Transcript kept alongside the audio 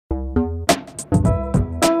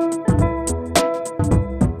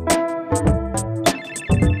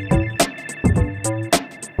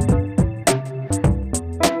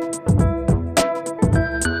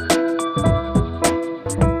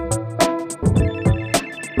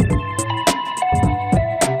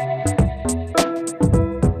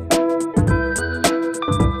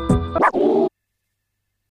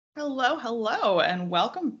Hello and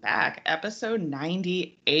welcome back. Episode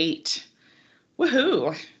 98.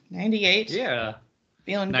 Woohoo! 98. Yeah.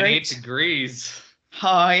 Feeling 98 great. degrees.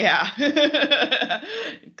 Oh, yeah.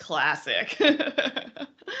 Classic.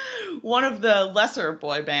 One of the lesser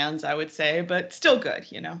boy bands, I would say, but still good,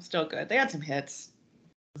 still good. They had some hits.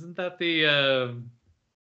 Isn't that the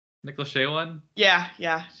Nick Lachey one? Yeah.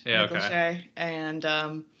 Yeah, Nick okay. Lachey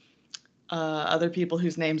and other people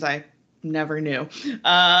whose names I never knew.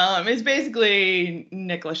 It's basically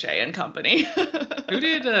Nick Lachey and company. Who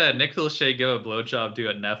did Nick Lachey give a blowjob to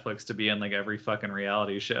at Netflix to be in like every fucking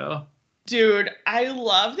reality show? Dude, I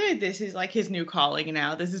love that this is like his new calling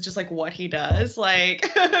now. This is just like what he does. Like,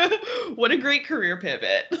 what a great career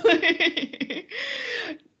pivot. Is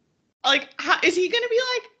he going to be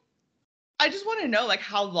like, I just want to know like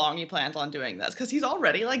how long he plans on doing this because he's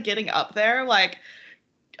already like getting up there. Like,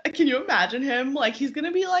 can you imagine him? Like, he's going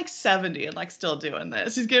to be like 70 and like still doing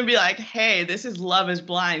this. He's going to be like, hey, this is Love is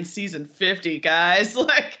Blind season 50, guys.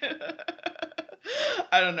 Like,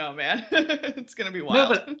 I don't know, man. It's going to be wild.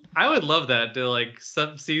 No, but I would love that to like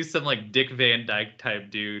see some like Dick Van Dyke type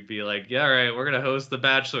dude be like, yeah, all right, we're going to host The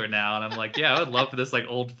Bachelor now. And I'm like, yeah, I would love for this like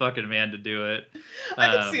old fucking man to do it.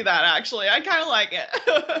 I can see that actually. I kind of like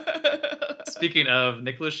it. Speaking of,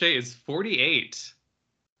 Nick Lachey is 48.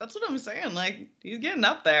 That's what I'm saying. Like, he's getting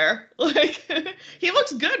up there. Like, he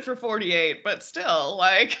looks good for 48, but still,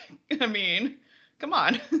 like, I mean, come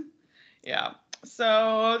on. Yeah.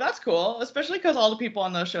 So that's cool, especially because all the people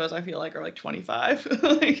on those shows I feel like are like 25.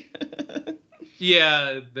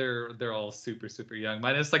 Yeah, they're all super, super young.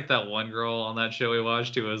 Minus like that one girl on that show we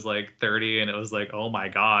watched who was like 30, and it was like, oh my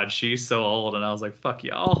God, she's so old. And I was like, fuck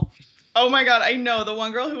y'all. Oh my God, I know. The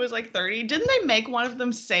one girl who was like 30, didn't they make one of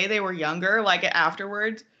them say they were younger, like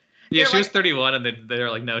afterwards? Yeah, she was 31, and they're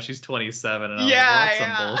like, no, she's 27. And I was like, well,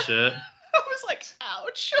 that's some bullshit. I was like,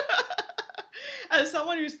 ouch. As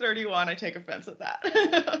someone who's 31, I take offense at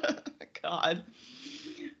that. God.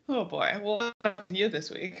 Oh boy. Well, what about you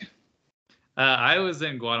this week? I was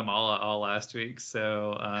in Guatemala all last week,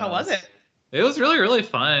 so how was it? It was really, really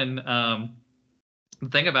fun. The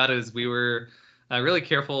thing about it is we were really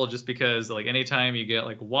careful just because like anytime you get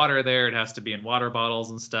like water there, it has to be in water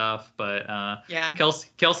bottles and stuff. But yeah,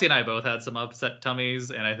 Kelsey and I both had some upset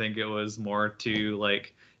tummies, and I think it was more to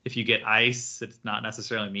like if you get ice, it's not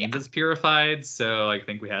necessarily means it's purified. So I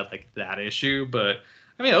think we had like that issue, but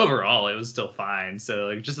I mean overall it was still fine. So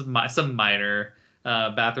like just some minor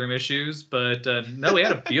bathroom issues, but no, we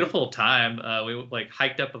had a beautiful time. We like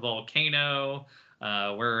hiked up a volcano.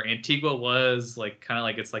 Where Antigua was, like kind of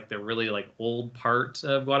like it's like the really like old part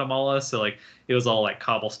of Guatemala, so like it was all like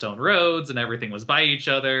cobblestone roads and everything was by each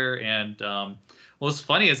other. And what's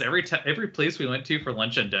funny is every place we went to for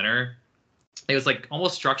lunch and dinner, it was like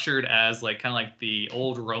almost structured as like kind of like the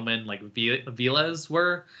old Roman like villas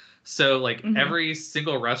were. So like every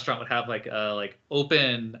single restaurant would have like a like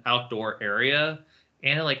open outdoor area.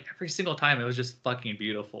 And like every single time it was just fucking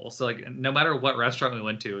beautiful. So like no matter what restaurant we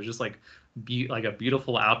went to, it was just like like a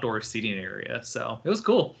beautiful outdoor seating area. So it was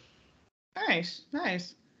cool. Nice.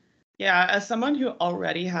 Yeah, as someone who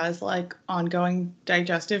already has like ongoing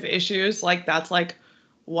digestive issues, like that's like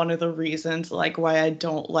one of the reasons like why I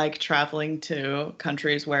don't like traveling to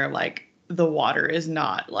countries where like the water is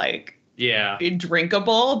not like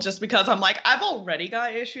drinkable, just because I'm like, I've already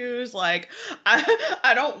got issues. Like,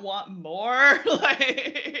 I don't want more.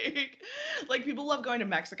 Like people love going to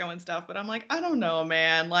Mexico and stuff, but I'm like, I don't know,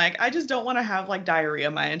 man. Like, I just don't want to have like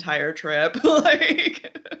diarrhea my entire trip.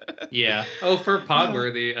 Like, yeah. Oh, for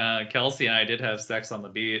Podworthy, Kelsey and I did have sex on the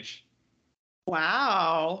beach.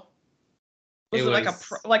 Wow. Was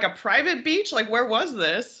it like a private beach? Like, where was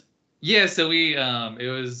this? Yeah, so we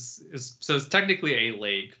so it's technically a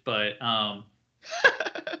lake, but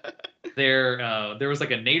there was like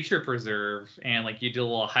a nature preserve, and like you do a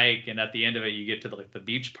little hike, and at the end of it you get to like the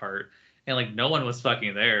beach part, and like no one was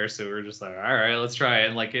fucking there, so we were just like, all right, let's try it.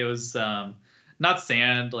 And like it was not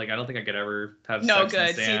sand. Like I don't think I could ever have sex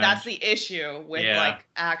in sand. See, that's the issue with like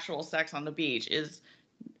actual sex on the beach is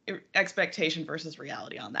expectation versus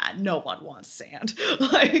reality on that. No one wants sand.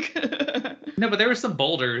 Like no, but there were some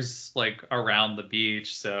boulders like around the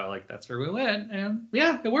beach, so like that's where we went, and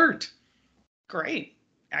yeah, it worked. Great.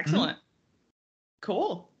 Excellent.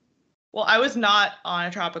 Cool. Well, I was not on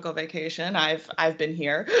a tropical vacation. I've been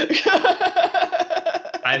here.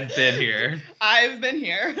 I've been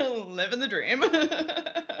here living the dream.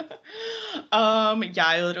 Yeah,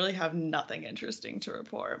 I literally have nothing interesting to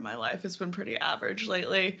report. My life has been pretty average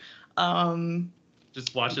lately.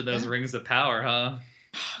 Just watching those Rings of Power, huh?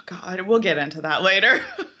 Oh, God, we'll get into that later.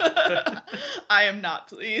 I am not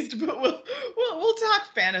pleased, but we'll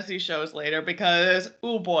talk fantasy shows later because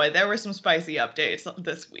oh boy, there were some spicy updates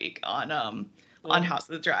this week on Well, House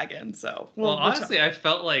of the Dragon. So well, we'll talk. honestly, I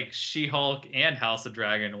felt like She-Hulk and House of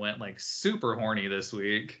Dragon went like super horny this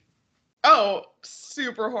week. Oh,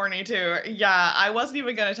 super horny too. Yeah, I wasn't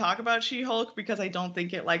even gonna talk about She-Hulk because I don't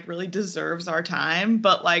think it like really deserves our time,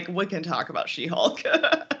 but like we can talk about She-Hulk.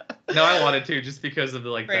 No, I wanted to just because of the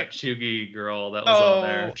like that Right. Chugi girl that was on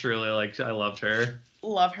there. Oh, Truly, like I loved her.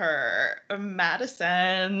 love her.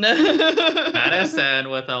 Madison. Madison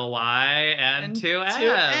with a Y and And two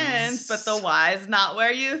two N's, but the N's. Y's not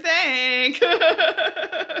where you think.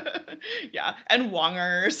 Yeah, and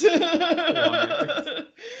Wongers. Wongers.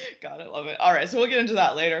 God, I love it. All right, so we'll get into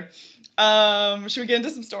that later. Should we get into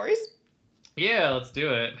some stories? Yeah, let's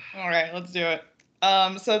do it. All right, let's do it.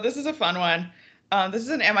 So this is a fun one. This is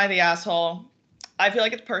an Am I the Asshole? I feel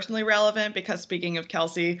like it's personally relevant because speaking of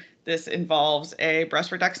Kelsey, this involves a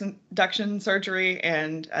breast reduction surgery,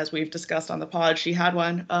 and as we've discussed on the pod, she had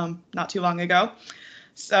one not too long ago.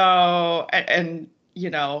 So, and you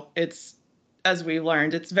know, it's as we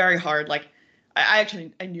learned, it's very hard. Like, I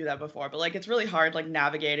knew that before, but like, it's really hard, like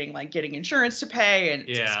navigating, like getting insurance to pay, and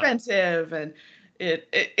it's Yeah. expensive, and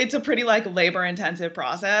it's a pretty like labor intensive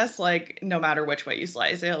process, like no matter which way you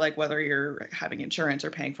slice it, like whether you're having insurance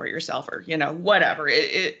or paying for it yourself or you know whatever,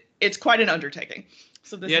 it's quite an undertaking.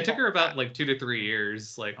 So this Yeah, it took her involves about that. like 2 to 3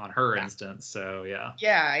 years, like on her Yeah. instance. So yeah.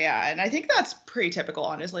 Yeah, and I think that's pretty typical,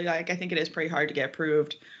 honestly. Like I think it is pretty hard to get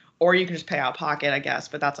approved, or you can just pay out of pocket, I guess,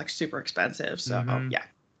 but that's like super expensive. So Mhm. yeah.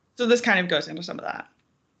 So this kind of goes into some of that.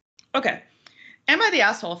 Okay. Am I the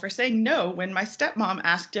asshole for saying no when my stepmom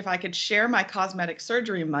asked if I could share my cosmetic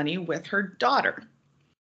surgery money with her daughter?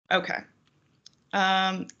 Okay.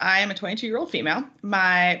 I am a 22-year-old female.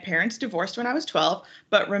 My parents divorced when I was 12,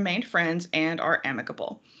 but remained friends and are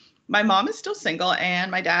amicable. My mom is still single, and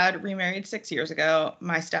my dad remarried 6 years ago.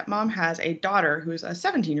 My stepmom has a daughter who's a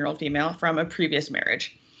 17-year-old female from a previous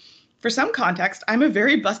marriage. For some context, I'm a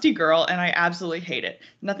very busty girl, and I absolutely hate it.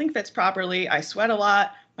 Nothing fits properly. I sweat a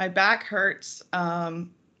lot. My back hurts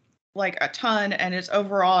like a ton, and it's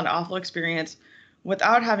overall an awful experience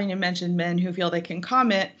without having to mention men who feel they can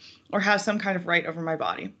comment or have some kind of right over my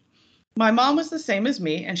body. My mom was the same as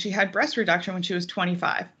me, and she had breast reduction when she was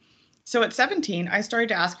 25. So at 17, I started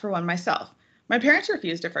to ask for one myself. My parents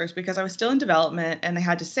refused at first because I was still in development and they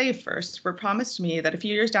had to save first, but promised me that a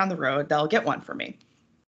few years down the road, they'll get one for me.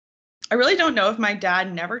 I really don't know if my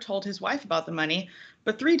dad never told his wife about the money,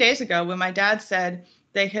 but 3 days ago, when my dad said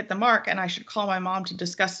they hit the mark and I should call my mom to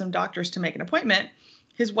discuss some doctors to make an appointment,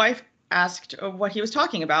 his wife asked what he was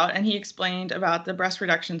talking about, and he explained about the breast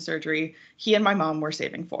reduction surgery he and my mom were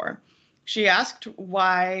saving for. She asked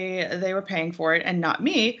why they were paying for it and not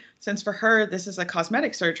me, since for her, this is a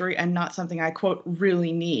cosmetic surgery and not something I, quote,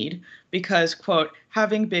 really need, because, quote,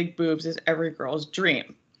 having big boobs is every girl's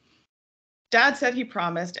dream. Dad said he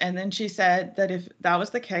promised, and then she said that if that was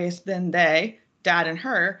the case, then they, dad and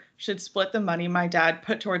her, should split the money my dad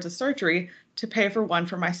put towards the surgery to pay for one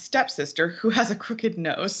for my stepsister who has a crooked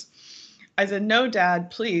nose. I said, no, dad,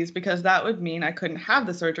 please, because that would mean I couldn't have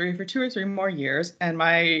the surgery for 2 or 3 more years. And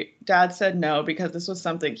my dad said no, because this was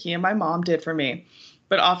something he and my mom did for me,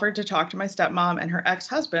 but offered to talk to my stepmom and her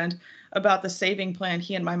ex-husband about the saving plan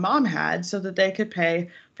he and my mom had so that they could pay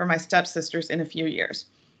for my stepsisters in a few years.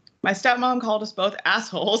 My stepmom called us both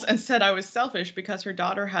assholes and said I was selfish because her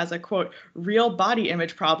daughter has a, quote, real body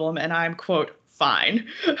image problem and I'm, quote, fine.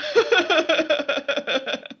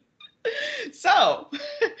 So,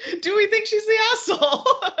 do we think she's the asshole?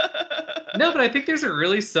 No, but I think there's a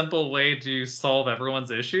really simple way to solve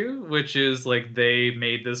everyone's issue, which is like they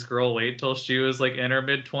made this girl wait till she was like in her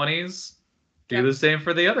mid-20s. Do Yep. the same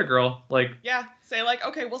for the other girl. Like, Yeah, say like,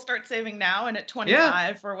 okay, we'll start saving now, and at yeah,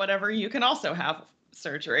 25 or whatever, you can also have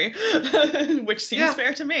surgery, which seems yeah.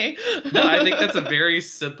 fair to me. No, I think that's a very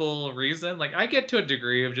simple reason. Like, I get to a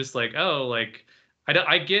degree of just like, oh, like,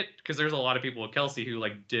 I get because there's a lot of people with Kelsey who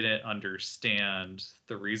like didn't understand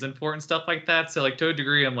the reason for it and stuff like that. So like to a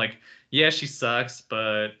degree, I'm like, yeah, she sucks,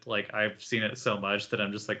 but like I've seen it so much that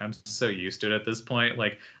I'm just like I'm so used to it at this point.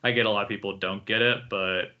 Like I get a lot of people don't get it,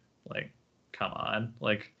 but like, come on,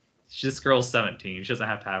 like this girl's 17, she doesn't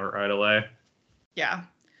have to have it right away. Yeah.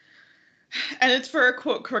 And it's for a,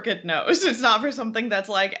 quote, crooked nose. It's not for something that's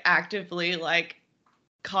like actively like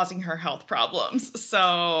causing her health problems.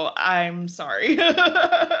 So I'm sorry.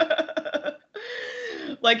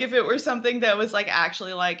 Like if it were something that was like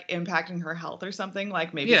actually like impacting her health or something,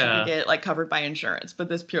 like maybe she could Yeah, get like covered by insurance, but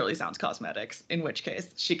this purely sounds cosmetics, in which case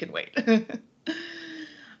she can wait.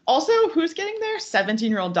 Also, who's getting their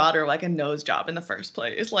 17-year-old daughter like a nose job in the first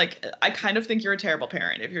place? Like, I kind of think you're a terrible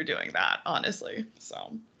parent if you're doing that, honestly.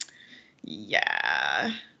 So,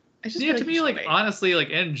 yeah. I just Yeah, feel to like you me, should like wait. honestly, like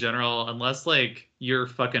in general, unless like you're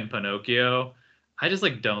fucking Pinocchio, I just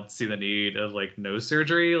like don't see the need of like nose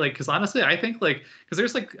surgery. Like, because honestly, I think like because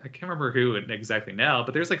there's like I can't remember who exactly now,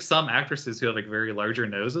 but there's like some actresses who have like very larger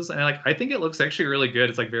noses, and like I think it looks actually really good.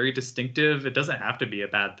 It's like very distinctive. It doesn't have to be a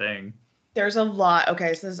bad thing. There's a lot.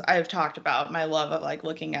 Okay, so I've talked about my love of like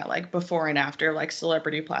looking at like before and after like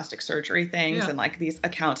celebrity plastic surgery things Yeah. and like these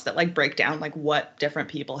accounts that like break down like what different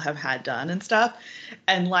people have had done and stuff.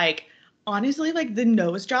 And like honestly, like the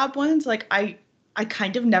nose job ones, like I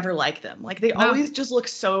kind of never like them. Like they No. always just look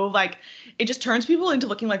so like it just turns people into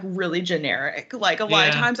looking like really generic. Like a lot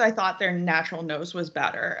of Yeah. times I thought their natural nose was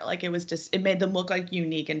better. Like it was just it made them look like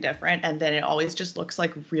unique and different. And then it always just looks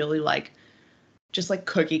like really like just like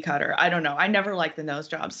cookie cutter. I don't know. I never liked the nose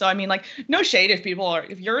job. So I mean like no shade if people are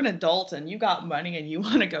if you're an adult and you got money and you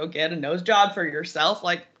want to go get a nose job for yourself,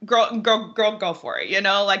 like go for it. You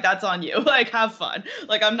know, like that's on you. Like have fun.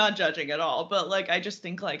 Like I'm not judging at all, but like I just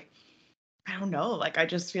think like I don't know, like I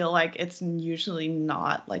just feel like it's usually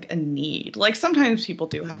not like a need. Like sometimes people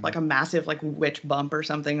do have like a massive like witch bump or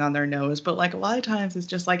something on their nose, but like a lot of times it's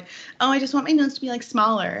just like, oh, I just want my nose to be like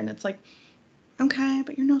smaller and it's like okay,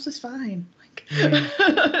 but your nose is fine. Like,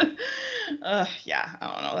 Mhm. yeah, I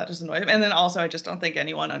don't know. That just annoys me. And then also, I just don't think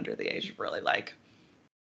anyone under the age of really like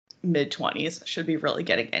mid 20s should be really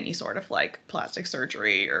getting any sort of like plastic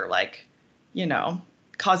surgery or like, you know,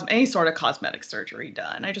 any sort of cosmetic surgery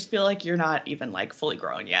done. I just feel like you're not even like fully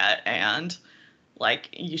grown yet. And like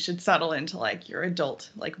you should settle into like your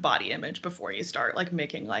adult like body image before you start like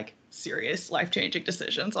making like serious life-changing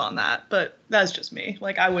decisions on that. But that's just me.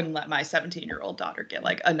 Like I wouldn't let my 17-year-old daughter get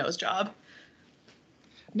like a nose job.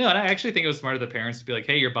 No, and I actually think it was smart of the parents to be like,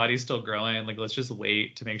 hey, your body's still growing. Like, let's just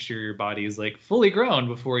wait to make sure your body's like fully grown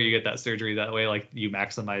before you get that surgery. That way, like, you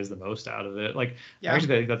maximize the most out of it. Like, I Yeah. actually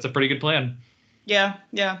think that's a pretty good plan. Yeah,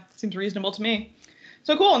 seems reasonable to me.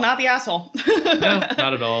 So cool, not the asshole. No,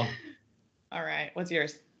 not at all. All right, what's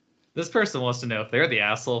yours? This person wants to know if they're the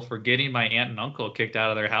asshole for getting my aunt and uncle kicked out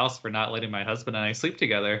of their house for not letting my husband and I sleep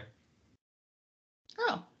together.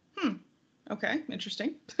 Oh, hmm. Okay,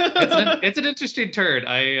 interesting. It's an interesting turn.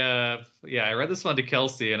 I read this one to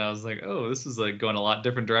Kelsey and I was like, oh, this is like going a lot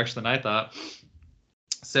different direction than I thought.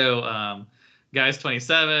 So, guy's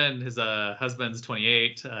 27, his husband's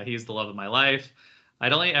 28. He's the love of my life.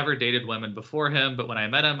 I'd only ever dated women before him, but when I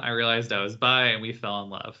met him, I realized I was bi and we fell in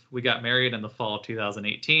love. We got married in the fall of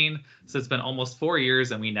 2018, so it's been almost 4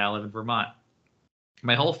 years and we now live in Vermont.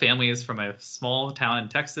 My whole family is from a small town in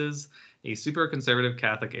Texas, a super conservative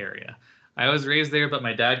Catholic area. I was raised there, but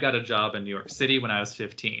my dad got a job in New York City when I was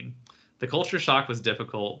 15. The culture shock was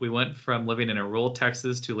difficult. We went from living in a rural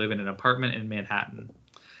Texas to living in an apartment in Manhattan.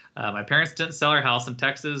 My parents didn't sell our house in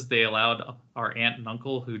Texas. They allowed our aunt and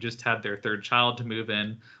uncle, who just had their third child, to move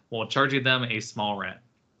in while charging them a small rent.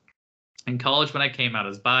 In college, when I came out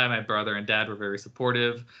as bi, my brother and dad were very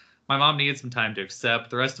supportive. My mom needed some time to accept.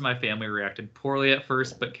 The rest of my family reacted poorly at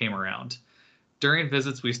first, but came around. During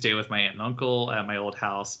visits, we stayed with my aunt and uncle at my old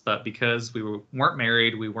house, but because weren't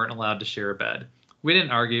married, we weren't allowed to share a bed. We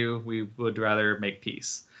didn't argue. We would rather make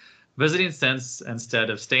peace. Visiting since, instead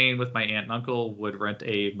of staying with my aunt and uncle, would rent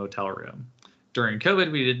a motel room. During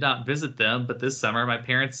COVID, we did not visit them, but this summer, my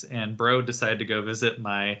parents and bro decided to go visit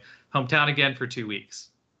my hometown again for 2 weeks.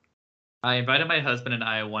 I invited my husband and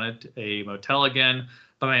I wanted a motel again,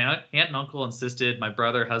 but my aunt and uncle insisted my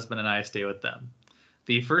brother, husband, and I stay with them.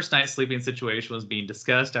 The first night sleeping situation was being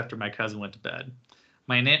discussed after my cousin went to bed.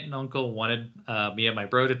 My aunt and uncle wanted me and my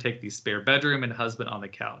bro to take the spare bedroom and husband on the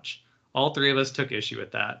couch. All three of us took issue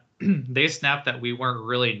with that. They snapped that we weren't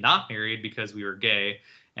really not married because we were gay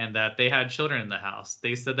and that they had children in the house.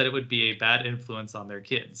 They said that it would be a bad influence on their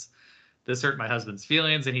kids. This hurt my husband's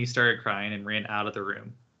feelings and he started crying and ran out of the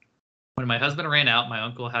room. When my husband ran out, my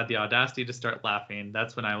uncle had the audacity to start laughing.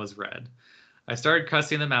 That's when I was red. I started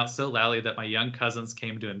cussing them out so loudly that my young cousins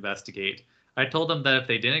came to investigate. I told them that if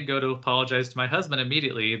they didn't go to apologize to my husband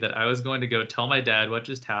immediately, that I was going to go tell my dad what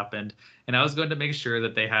just happened, and I was going to make sure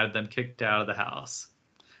that they had them kicked out of the house.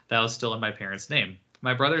 That was still in my parents' name.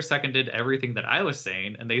 My brother seconded everything that I was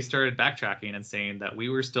saying, and they started backtracking and saying that we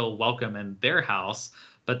were still welcome in their house,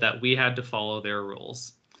 but that we had to follow their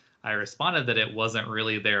rules. I responded that it wasn't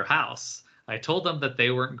really their house. I told them that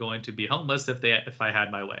they weren't going to be homeless if I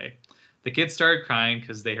had my way. The kids started crying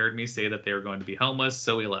because they heard me say that they were going to be homeless,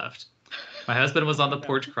 so we left. My husband was on the Oh no.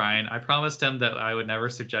 porch crying. I promised him that I would never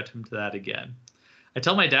subject him to that again. I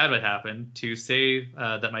tell my dad what happened. To say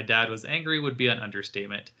that my dad was angry would be an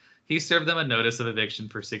understatement. He served them a notice of eviction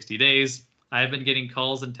for 60 days. I have been getting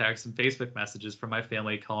calls and texts and Facebook messages from my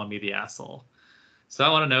family calling me the asshole. So I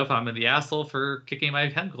want to know if I'm the asshole for kicking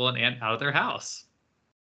my uncle and aunt out of their house.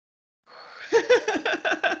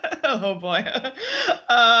 Oh boy.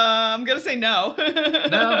 I'm gonna say no.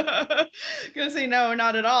 No. Gonna say no,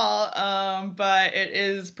 not at all. But it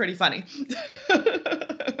is pretty funny.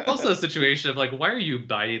 Also a situation of like, why are you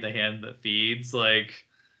biting the hand that feeds? Like,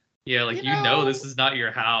 yeah, like you know this is not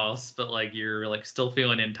your house, but like you're like still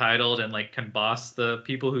feeling entitled and like can boss the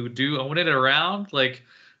people who do own it around. Like,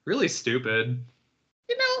 really stupid.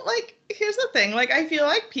 Like, here's the thing. Like, I feel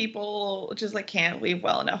like people just like can't leave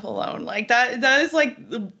well enough alone. Like that is like,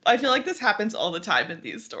 I feel like this happens all the time in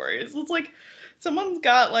these stories. It's like someone's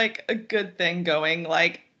got like a good thing going.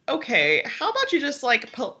 Like, okay, how about you just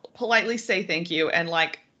like politely say thank you and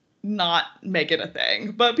like not make it a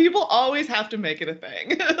thing? But people always have to make it a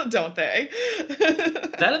thing, don't they?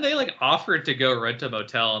 Then they like offered to go rent a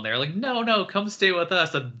motel and they're like, no, come stay with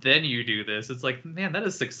us and then you do this. It's like, man, that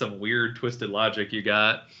is like some weird twisted logic you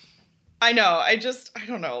got. I know. I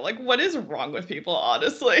don't know. Like, what is wrong with people,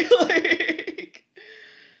 honestly? Like,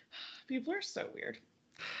 people are so weird.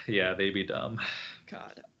 Yeah, they be dumb.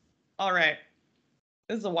 God. All right.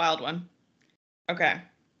 This is a wild one. Okay.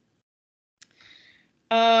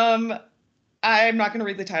 I'm not going to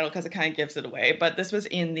read the title because it kind of gives it away, but this was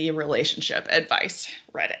in the relationship advice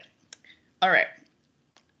Reddit. All right.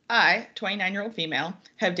 I, 29-year-old female,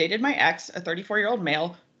 have dated my ex, a 34-year-old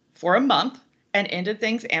male, for a month and ended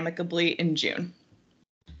things amicably in June.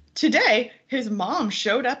 Today, his mom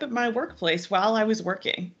showed up at my workplace while I was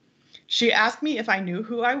working. She asked me if I knew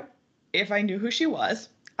who she was.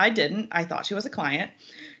 I didn't. I thought she was a client.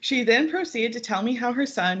 She then proceeded to tell me how her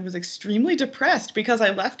son was extremely depressed because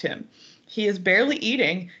I left him. He is barely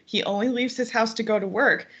eating. He only leaves his house to go to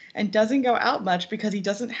work and doesn't go out much because he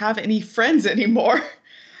doesn't have any friends anymore.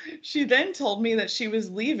 She then told me that she was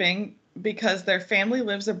leaving because their family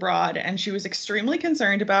lives abroad and she was extremely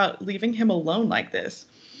concerned about leaving him alone like this.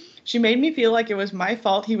 She made me feel like it was my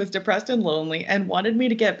fault he was depressed and lonely and wanted me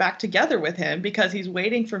to get back together with him because he's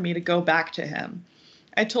waiting for me to go back to him.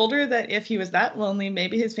 I told her that if he was that lonely,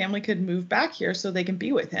 maybe his family could move back here so they can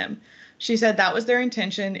be with him. She said that was their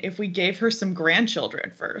intention if we gave her some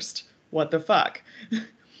grandchildren first. What the fuck?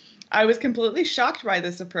 I was completely shocked by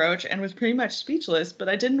this approach and was pretty much speechless, but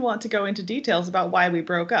I didn't want to go into details about why we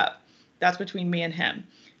broke up. That's between me and him.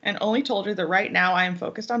 And only told her that right now I am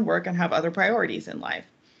focused on work and have other priorities in life.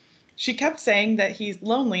 She kept saying that he's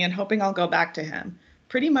lonely and hoping I'll go back to him.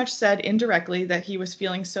 Pretty much said indirectly that he was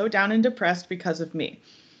feeling so down and depressed because of me.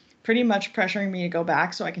 Pretty much pressuring me to go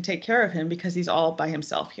back so I can take care of him because he's all by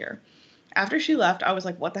himself here. After she left, I was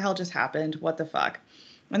like, what the hell just happened? What the fuck?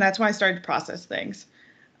 And that's when I started to process things.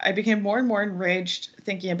 I became more and more enraged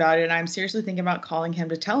thinking about it, and I'm seriously thinking about calling him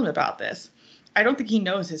to tell him about this. I don't think he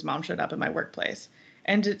knows his mom showed up at my workplace.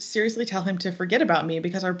 And to seriously tell him to forget about me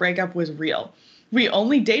because our breakup was real. We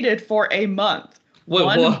only dated for a month.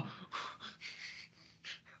 Whoa.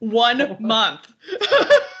 1 month.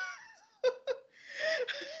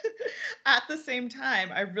 At the same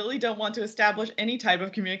time, I really don't want to establish any type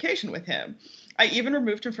of communication with him. I even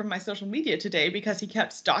removed him from my social media today because he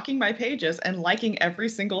kept stalking my pages and liking every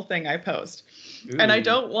single thing I post. Ooh. And I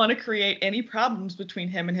don't want to create any problems between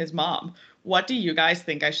him and his mom. What do you guys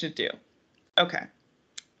think I should do? Okay.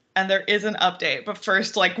 And there is an update, but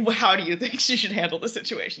first, like, how do you think she should handle the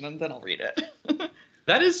situation? And then I'll read it.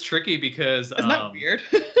 That is tricky because isn't that weird?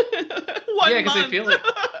 Yeah, because I feel like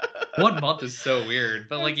 1 month is so weird.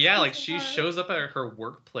 But like, yeah, like she hard. shows up at her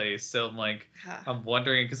workplace, so I'm like, I'm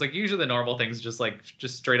wondering because like usually the normal things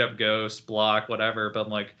just straight up ghost, block, whatever. But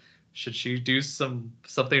I'm like, should she do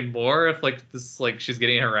something more if like this like she's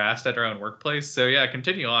getting harassed at her own workplace? So yeah,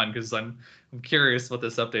 continue on because I'm curious what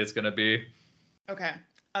this update is gonna be. Okay,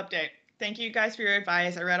 update. Thank you guys for your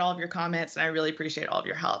advice. I read all of your comments and I really appreciate all of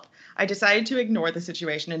your help. I decided to ignore the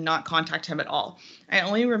situation and not contact him at all. I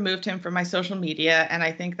only removed him from my social media, and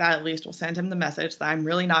I think that at least will send him the message that I'm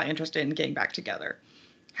really not interested in getting back together.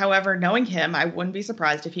 However, knowing him, I wouldn't be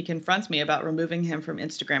surprised if he confronts me about removing him from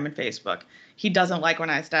Instagram and Facebook. He doesn't like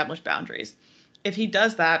when I establish boundaries. If he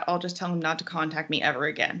does that, I'll just tell him not to contact me ever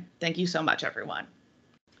again. Thank you so much, everyone.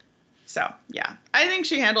 So, yeah, I think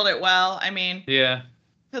she handled it well. I mean, yeah.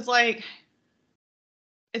 Because, like,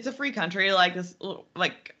 it's a free country. Like, this,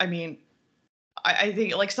 like, I mean, I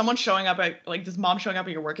think, like, someone showing up at, like, this mom showing up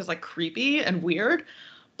at your work is, like, creepy and weird.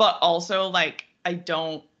 But also, like, I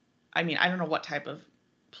don't know what type of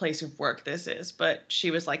place of work this is, but she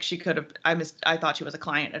was like, she could have, I thought she was a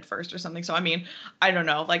client at first or something. So, I mean, I don't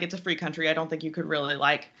know, like, it's a free country. I don't think you could really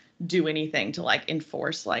like do anything to like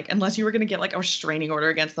enforce, like, unless you were going to get like a restraining order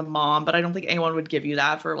against the mom, but I don't think anyone would give you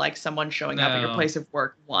that for like someone showing up at your place of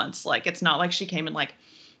work once. Like, it's not like she came and like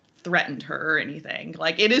threatened her or anything.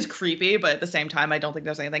 Like, it is creepy, but at the same time, I don't think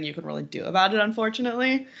there's anything you can really do about it,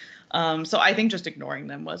 unfortunately. So I think just ignoring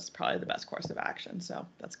them was probably the best course of action. So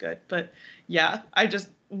that's good. But yeah, I just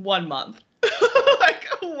 1 month, like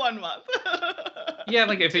 1 month. Yeah,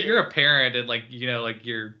 like if you're a parent and like, you know, like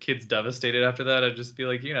your kid's devastated after that, I'd just be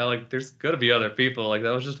like, you know, like there's gonna be other people. Like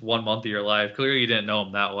that was just 1 month of your life. Clearly you didn't know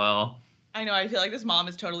him that well. I know. I feel like this mom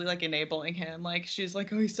is totally like enabling him. Like she's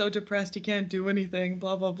like, oh, he's so depressed, he can't do anything,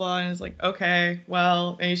 blah blah blah. And it's like, okay,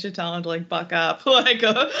 well, and you should tell him to like buck up, like.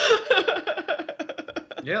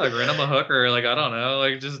 Yeah, like rent him a hooker. Like I don't know,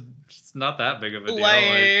 like just it's not that big of a deal.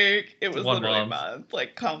 Like it was 1 literally a month. month.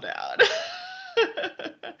 Like calm down.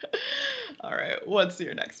 All right, what's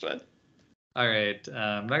your next one? All right,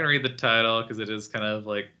 I'm not gonna read the title because it is kind of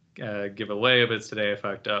like a giveaway, but it's Today I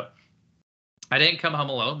Fucked Up. I didn't come home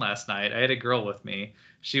alone last night. I had a girl with me.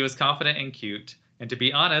 She was confident and cute. And to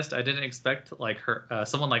be honest, I didn't expect like her,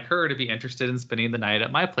 someone like her to be interested in spending the night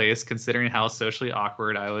at my place, considering how socially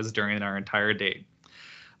awkward I was during our entire date.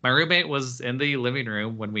 My roommate was in the living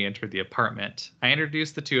room when we entered the apartment. I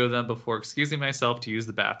introduced the two of them before excusing myself to use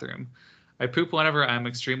the bathroom. I poop whenever I'm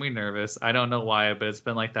extremely nervous. I don't know why, but it's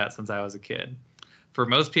been like that since I was a kid. For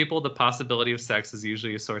most people, the possibility of sex is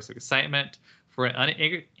usually a source of excitement. For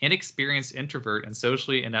an inexperienced introvert and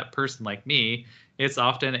socially inept person like me, it's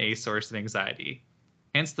often a source of anxiety.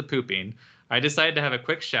 Hence the pooping. I decided to have a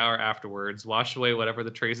quick shower afterwards, wash away whatever the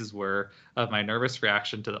traces were of my nervous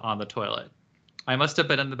reaction on the toilet. I must have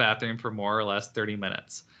been in the bathroom for more or less 30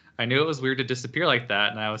 minutes. I knew it was weird to disappear like that,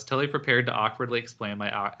 and I was totally prepared to awkwardly explain my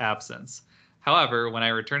absence. However, when I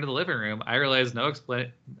returned to the living room, I realized no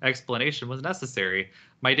explanation was necessary.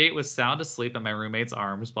 My date was sound asleep in my roommate's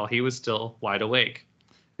arms while he was still wide awake.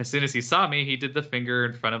 As soon as he saw me, he did the finger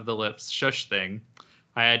in front of the lips shush thing.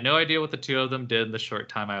 I had no idea what the two of them did in the short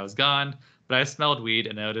time I was gone, but I smelled weed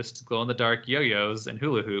and noticed glow-in-the-dark yo-yos and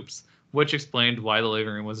hula hoops, which explained why the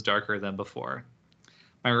living room was darker than before.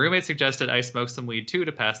 My roommate suggested I smoke some weed too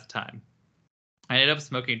to pass the time. I ended up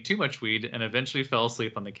smoking too much weed and eventually fell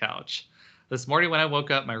asleep on the couch. This morning when I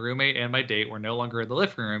woke up, my roommate and my date were no longer in the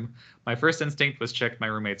living room. My first instinct was check my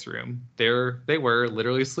roommate's room. They were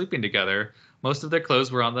literally sleeping together. Most of their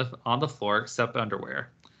clothes were on the floor except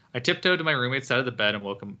underwear. I tiptoed to my roommate's side of the bed and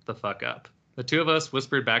woke him the fuck up. The two of us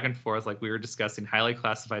whispered back and forth like we were discussing highly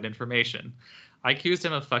classified information. I accused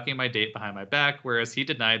him of fucking my date behind my back, whereas he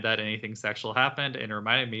denied that anything sexual happened and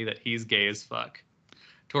reminded me that he's gay as fuck.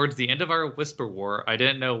 Towards the end of our whisper war, I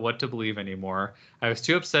didn't know what to believe anymore. I was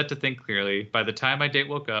too upset to think clearly. By the time my date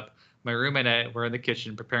woke up, my roommate and I were in the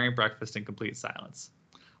kitchen preparing breakfast in complete silence.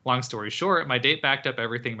 Long story short, my date backed up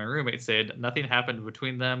everything my roommate said. Nothing happened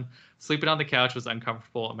between them. Sleeping on the couch was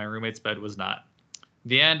uncomfortable, and my roommate's bed was not. In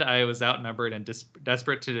the end, I was outnumbered and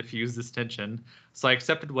desperate to diffuse this tension, so I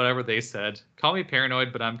accepted whatever they said. Call me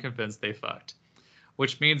paranoid, but I'm convinced they fucked.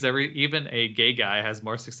 Which means even a gay guy has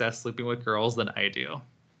more success sleeping with girls than I do.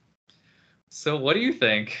 So what do you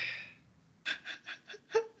think?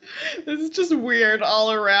 This is just weird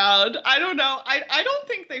all around. I don't know. I don't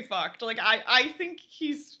think they fucked. Like I think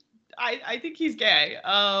he's gay.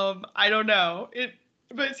 I don't know.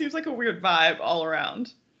 But it seems like a weird vibe all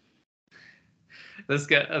around. This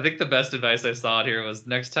guy, I think the best advice I saw here was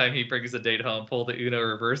next time he brings a date home, pull the Uno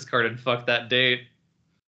reverse card and fuck that date.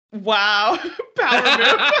 Wow. Power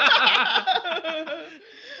move.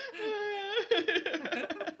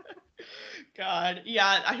 God.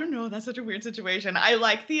 Yeah, I don't know. That's such a weird situation. I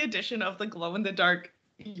like the addition of the glow in the dark.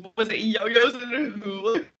 Was it yo-yos and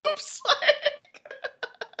hula hoops?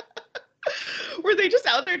 Were they just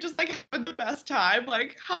out there just like having the best time,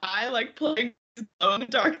 like high, like playing glow in the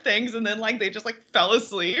dark things, and then like they just like fell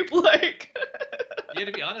asleep? Like Yeah,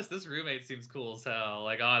 to be honest, this roommate seems cool as hell.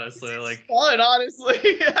 Like honestly, like fun, honestly.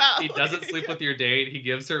 Yeah. He doesn't sleep with your date, he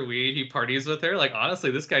gives her weed, he parties with her. Like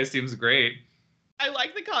honestly, this guy seems great. I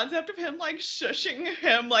like the concept of him like shushing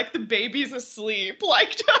him like the baby's asleep.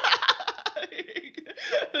 Like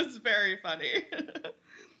it's very funny.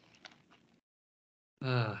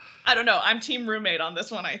 I don't know. I'm team roommate on this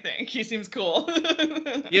one. I think he seems cool.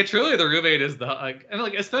 Yeah, truly, the roommate is the like. I mean,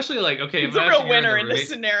 like especially like okay, he's a real winner in this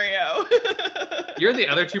scenario. You're in the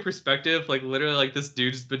other two perspective. Like literally, like this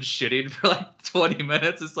dude's been shitting for like 20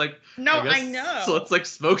 minutes. It's like no, I know. So let's like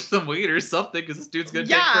smoke some weed or something because this dude's gonna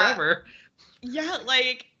take forever. Yeah,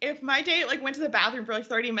 like if my date like went to the bathroom for like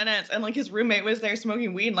 30 minutes and like his roommate was there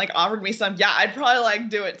smoking weed and like offered me some, yeah, I'd probably like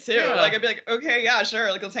do it too. Yeah. Like I'd be like, okay, yeah,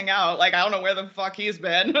 sure, like let's hang out. Like I don't know where the fuck he's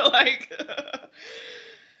been. Like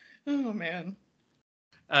oh man.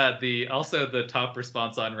 The top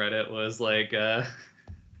response on Reddit was like the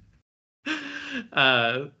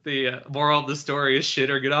moral of the story is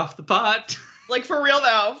shit or get off the pot. Like for real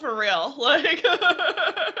though, for real. Like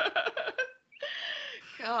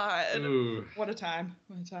God. Ooh. What a time.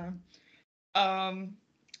 What a time.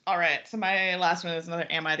 All right. So my last one is another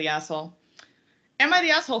Am I the Asshole? Am I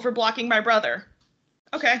the asshole for blocking my brother?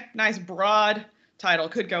 Okay, nice broad title.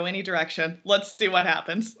 Could go any direction. Let's see what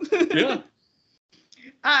happens. Yeah.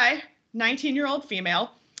 I, 19-year-old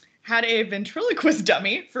female, had a ventriloquist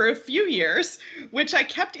dummy for a few years, which I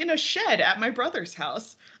kept in a shed at my brother's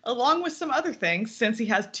house, along with some other things since he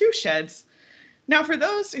has 2 sheds. Now, for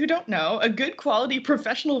those who don't know, a good quality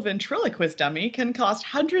professional ventriloquist dummy can cost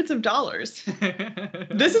hundreds of dollars.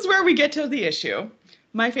 This is where we get to the issue.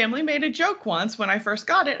 My family made a joke once when I first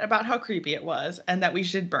got it about how creepy it was and that we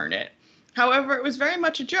should burn it. However, it was very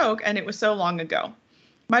much a joke and it was so long ago.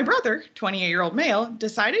 My brother, 28-year-old male,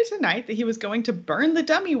 decided tonight that he was going to burn the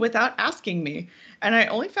dummy without asking me. And I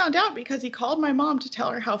only found out because he called my mom to tell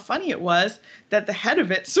her how funny it was that the head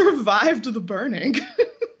of it survived the burning.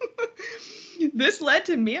 This led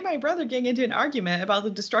to me and my brother getting into an argument about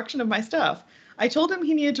the destruction of my stuff. I told him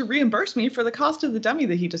he needed to reimburse me for the cost of the dummy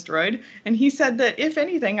that he destroyed, and he said that if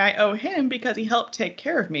anything, I owe him because he helped take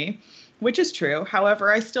care of me, which is true.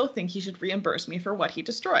 However, I still think he should reimburse me for what he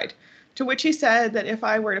destroyed, to which he said that if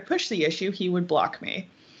I were to push the issue, he would block me.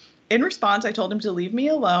 In response, I told him to leave me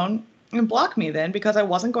alone and block me then because I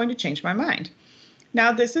wasn't going to change my mind.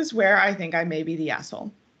 Now, this is where I think I may be the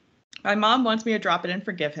asshole. My mom wants me to drop it and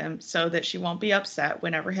forgive him so that she won't be upset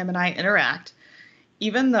whenever him and I interact,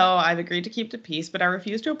 even though I've agreed to keep the peace, but I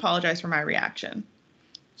refuse to apologize for my reaction.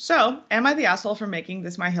 So, am I the asshole for making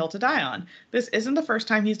this my hill to die on? This isn't the first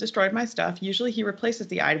time he's destroyed my stuff. Usually he replaces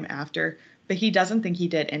the item after, but he doesn't think he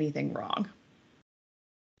did anything wrong.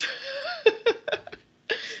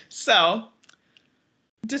 So,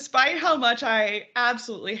 despite how much I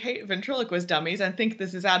absolutely hate ventriloquist dummies and think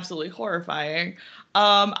this is absolutely horrifying,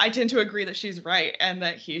 I tend to agree that she's right and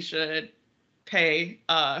that he should pay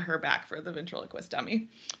her back for the ventriloquist dummy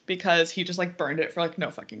because he just like burned it for like no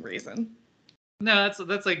fucking reason. No,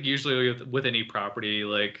 that's like usually with any property,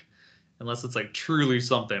 like unless it's like truly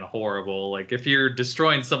something horrible. Like if you're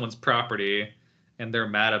destroying someone's property and they're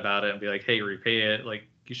mad about it and be like, hey, repay it, like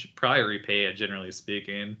you should probably repay it, generally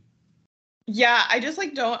speaking. Yeah, I just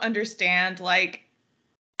like don't understand, like,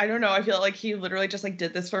 I don't know, I feel like he literally just like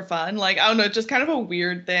did this for fun. Like, I don't know, just kind of a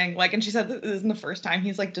weird thing. Like, and she said this isn't the first time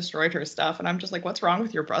he's like destroyed her stuff. And I'm just like, what's wrong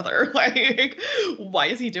with your brother? Like, why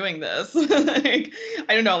is he doing this? Like,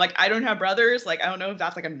 I don't know, like I don't have brothers. Like, I don't know if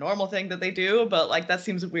that's like a normal thing that they do, but like that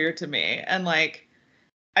seems weird to me. And like,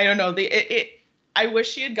 I don't know, I wish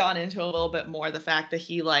she had gone into a little bit more the fact that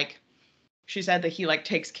he like, she said that he like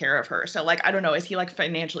takes care of her. So like, I don't know, is he like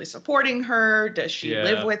financially supporting her? Does she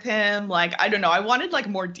live with him? Like, I don't know. I wanted like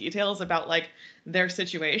more details about like their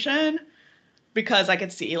situation because I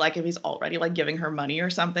could see like if he's already like giving her money or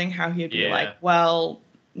something, how he'd be like, well,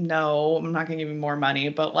 no, I'm not gonna give you more money.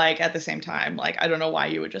 But like at the same time, like I don't know why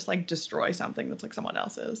you would just like destroy something that's like someone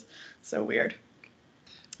else's. So weird.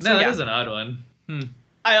 No, that is an odd one.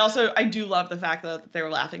 I do love the fact that they were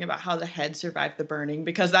laughing about how the head survived the burning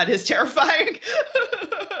because that is terrifying.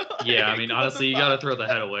 Yeah, I mean, honestly, you gotta throw the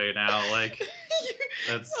head away now. Like,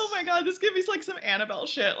 that's... Oh my god, this gives me like some Annabelle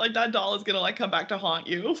shit. Like that doll is gonna like come back to haunt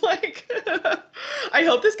you. Like, I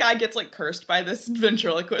hope this guy gets like cursed by this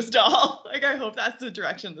ventriloquist doll. Like, I hope that's the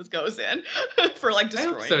direction this goes in for like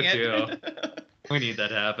destroying it. I hope so too. We need that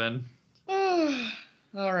to happen.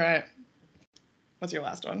 All right. What's your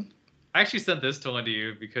last one? I actually sent this one to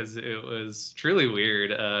you because it was truly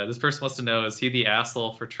weird. This person wants to know, is he the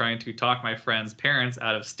asshole for trying to talk my friend's parents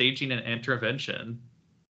out of staging an intervention?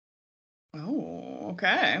 Oh,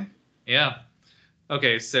 okay. Yeah.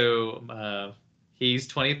 Okay, so he's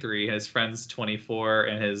 23, his friend's 24,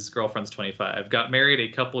 and his girlfriend's 25. Got married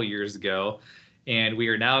a couple years ago, and we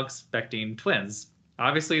are now expecting twins.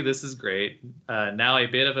 Obviously, this is great. Now a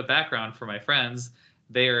bit of a background for my friends.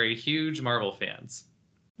 They are a huge Marvel fans.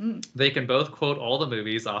 They can both quote all the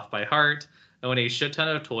movies off by heart, own a shit ton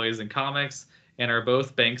of toys and comics, and are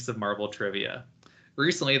both banks of Marvel trivia.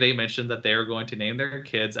 Recently, they mentioned that they are going to name their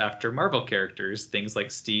kids after Marvel characters, things like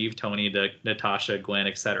Steve, Tony, Natasha, Gwen,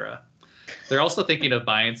 etc. They're also thinking of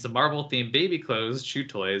buying some Marvel-themed baby clothes, chew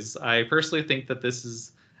toys. I personally think that this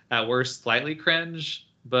is, at worst, slightly cringe,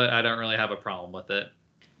 but I don't really have a problem with it.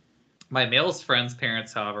 My male friend's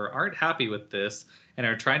parents, however, aren't happy with this and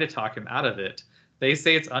are trying to talk him out of it. They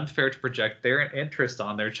say it's unfair to project their interest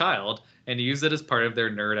on their child and use it as part of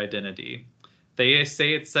their nerd identity. They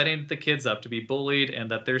say it's setting the kids up to be bullied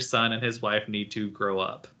and that their son and his wife need to grow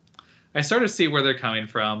up. I sort of see where they're coming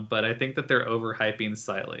from, but I think that they're overhyping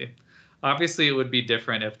slightly. Obviously, it would be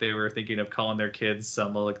different if they were thinking of calling their kids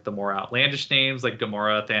some of like the more outlandish names like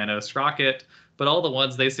Gamora, Thanos, Rocket, but all the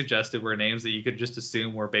ones they suggested were names that you could just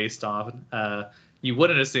assume were based on, you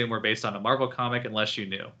wouldn't assume were based on a Marvel comic unless you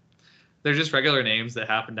knew. They're just regular names that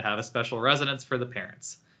happen to have a special resonance for the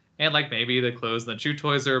parents. And like maybe the clothes and the chew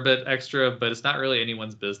toys are a bit extra, but it's not really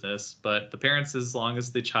anyone's business. But the parents, as long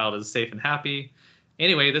as the child is safe and happy.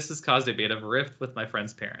 Anyway, this has caused a bit of a rift with my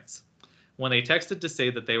friend's parents. When they texted to say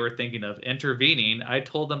that they were thinking of intervening, I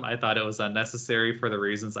told them I thought it was unnecessary for the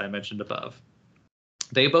reasons I mentioned above.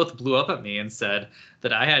 They both blew up at me and said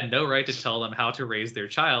that I had no right to tell them how to raise their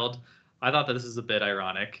child. I thought that this is a bit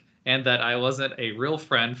ironic, and that I wasn't a real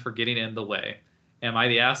friend for getting in the way. Am I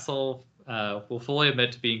the asshole? Will fully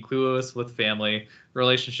admit to being clueless with family,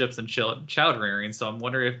 relationships, and child rearing, so I'm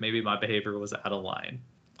wondering if maybe my behavior was out of line.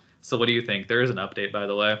 So what do you think? There is an update, by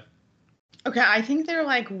the way. Okay, I think they're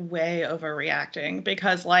like way overreacting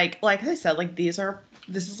because like I said, like this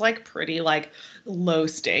is like pretty like low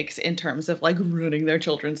stakes in terms of like ruining their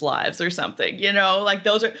children's lives or something, you know? Like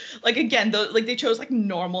those are like again, like they chose like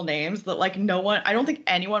normal names that like no one, I don't think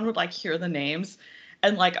anyone would like hear the names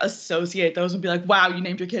and like associate those and be like, wow, you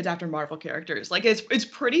named your kids after Marvel characters. Like it's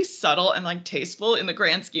pretty subtle and like tasteful in the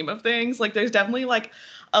grand scheme of things. Like there's definitely like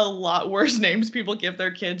a lot worse names people give their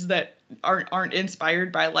kids that aren't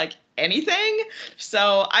inspired by like anything.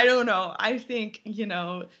 So I don't know. I think, you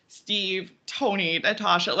know, Steve, Tony,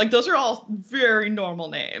 Natasha, like those are all very normal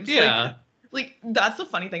names. Yeah. Like that's the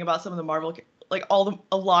funny thing about some of the Marvel, like a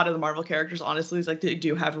lot of the Marvel characters, honestly, is like they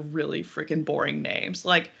do have really freaking boring names.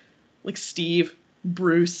 Like Steve,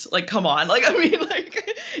 Bruce, like come on. Like I mean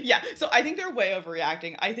like yeah. So I think they're way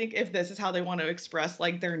overreacting. I think if this is how they want to express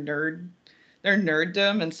like their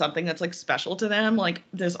nerddom and something that's like special to them, like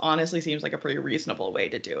this honestly seems like a pretty reasonable way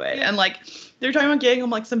to do it. And like they're talking about getting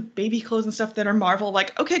them like some baby clothes and stuff that are Marvel,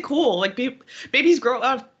 like okay, cool, like babies grow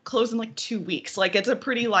out of clothes in like 2 weeks, like it's a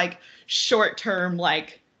pretty like short term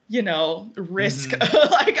like, you know, risk.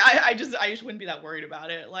 Mm-hmm. Like I just wouldn't be that worried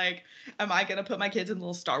about it. Like am I gonna put my kids in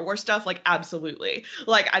little Star Wars stuff? Like absolutely.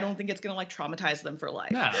 Like I don't think it's gonna like traumatize them for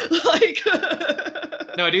life. No. Like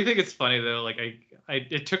no, I do think it's funny though, like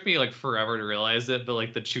it took me like forever to realize it, but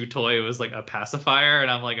like the chew toy was like a pacifier, and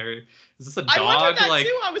I'm like, is this a dog? I wondered that like,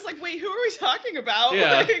 too. I was like, wait, who are we talking about?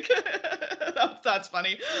 Yeah. Like, that's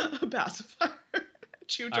funny. A pacifier.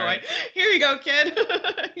 Chew toy. Right. Here you go, kid.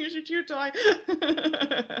 Here's your chew toy.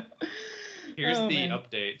 Here's the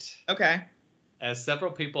update. Okay. As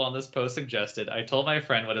several people on this post suggested, I told my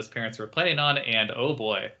friend what his parents were planning on, and oh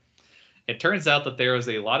boy. It turns out that there was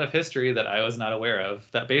a lot of history that I was not aware of,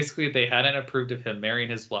 that basically they hadn't approved of him marrying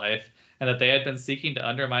his wife, and that they had been seeking to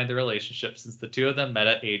undermine the relationship since the two of them met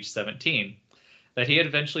at age 17. That he had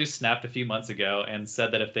eventually snapped a few months ago and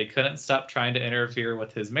said that if they couldn't stop trying to interfere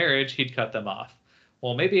with his marriage, he'd cut them off.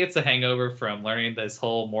 Well, maybe it's a hangover from learning this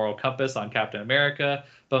whole moral compass on Captain America,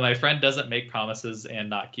 but my friend doesn't make promises and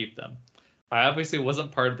not keep them. I obviously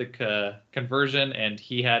wasn't part of the conversion, and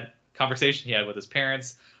conversation he had with his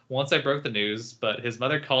parents once I broke the news, but his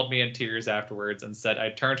mother called me in tears afterwards and said I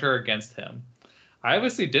turned her against him. I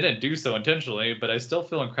obviously didn't do so intentionally, but I still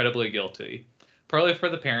feel incredibly guilty. Partly for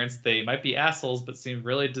the parents, they might be assholes but seem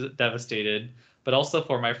really devastated, but also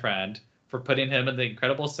for my friend, for putting him in the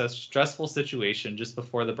incredible stressful situation just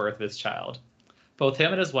before the birth of his child. Both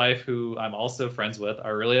him and his wife, who I'm also friends with,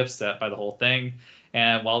 are really upset by the whole thing,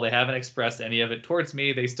 and while they haven't expressed any of it towards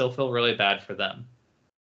me, they still feel really bad for them.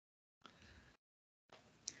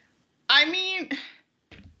 I mean,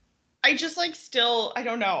 I just like still, I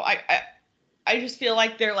don't know. I just feel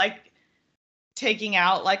like they're like taking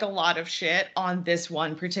out like a lot of shit on this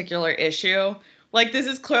one particular issue. Like this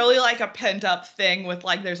is clearly like a pent up thing with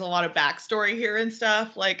like there's a lot of backstory here and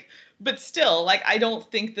stuff. Like, but still, like I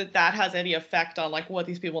don't think that has any effect on like what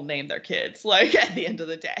these people name their kids. Like at the end of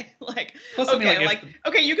the day, like plus, okay, I mean,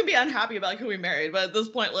 okay, you can be unhappy about like who we married, but at this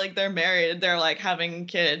point, like they're married, they're like having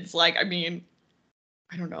kids. Like I mean,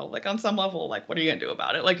 I don't know, like on some level, like what are you gonna do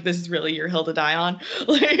about it? Like this is really your hill to die on.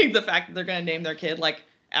 Like the fact that they're gonna name their kid like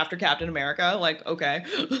after Captain America, like okay.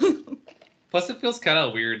 Plus it feels kind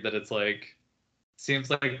of weird that it's like, seems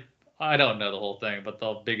like, I don't know the whole thing, but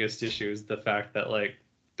the biggest issue is the fact that like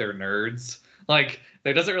they're nerds. Like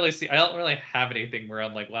there doesn't really I don't really have anything where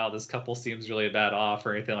I'm like, wow, this couple seems really bad off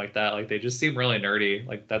or anything like that. Like they just seem really nerdy.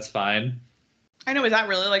 Like that's fine. I know, is that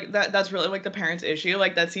really like that's really like the parents' issue?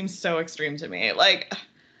 Like that seems so extreme to me. Like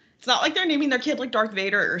it's not like they're naming their kid like Darth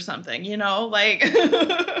Vader or something, you know? Like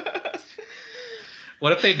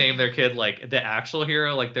What if they name their kid like the actual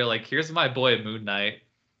hero? Like they're like, here's my boy Moon Knight.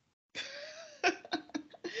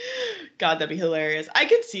 God, that'd be hilarious. I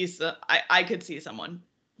could see I could see someone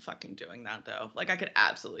fucking doing that though. Like I could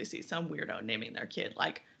absolutely see some weirdo naming their kid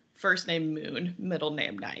like first name Moon, middle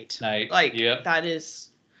name Night. Knight. Like Yep. that is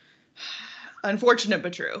unfortunate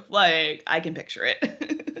but true. Like I can picture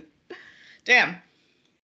it. Damn.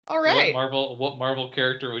 All right. What Marvel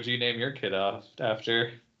character would you name your kid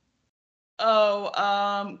after?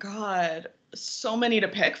 Oh, God, so many to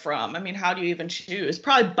pick from. I mean, how do you even choose?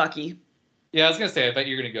 Probably Bucky. Yeah, I was gonna say, I bet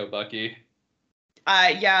you're gonna go Bucky.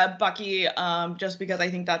 Yeah, Bucky. Just because I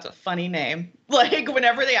think that's a funny name. Like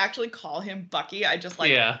whenever they actually call him Bucky, I just like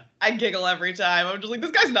Yeah. I giggle every time. I'm just like,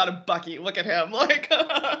 this guy's not a Bucky. Look at him. Like,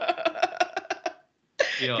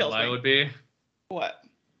 You know what kills mine me. would be? What?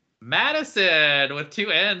 Madison with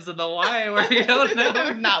two N's and the Y where you don't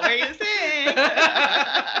know. Not where you think.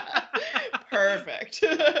 Perfect.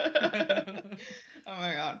 Oh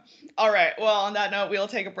my God. All right. Well, on that note, we'll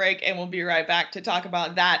take a break and we'll be right back to talk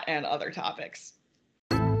about that and other topics.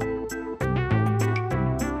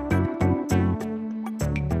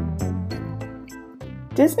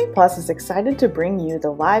 Disney Plus is excited to bring you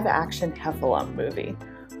the live-action Heffalump movie.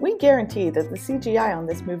 We guarantee that the CGI on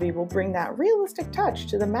this movie will bring that realistic touch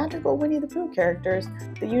to the magical Winnie the Pooh characters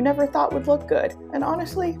that you never thought would look good, and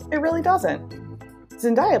honestly, it really doesn't.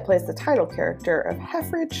 Zendaya plays the title character of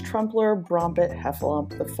Heffridge Trumpler Brompet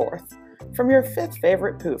Heffalump IV, from your fifth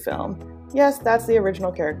favorite Pooh film. Yes, that's the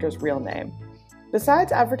original character's real name.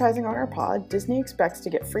 Besides advertising on our pod, Disney expects to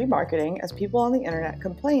get free marketing as people on the internet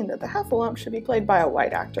complain that the Heffalump should be played by a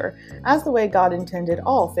white actor, as the way God intended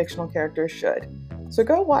all fictional characters should. So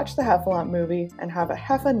go watch the Heffalump movie and have a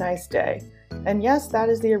heffa nice day. And yes, that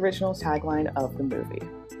is the original tagline of the movie.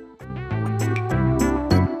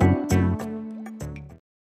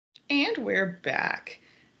 And we're back.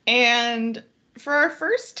 And for our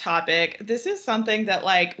first topic, this is something that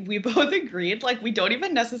like we both agreed like we don't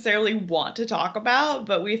even necessarily want to talk about,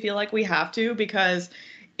 but we feel like we have to because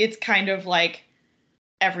it's kind of like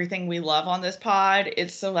everything we love on this pod.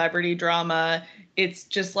 It's celebrity drama. It's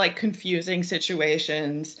just like confusing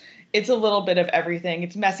situations. It's a little bit of everything.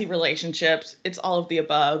 It's messy relationships. It's all of the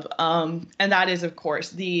above. And that is, of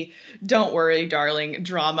course, the Don't Worry, Darling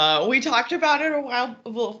drama. We talked about it a while,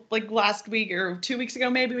 well, like last week or 2 weeks ago,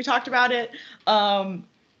 maybe we talked about it.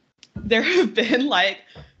 There have been like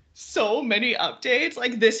so many updates.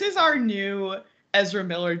 Like this is our new Ezra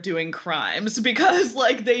Miller doing crimes because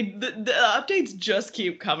like the updates just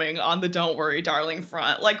keep coming on the Don't Worry, Darling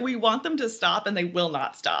front. Like we want them to stop and they will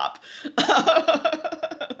not stop.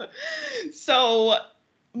 So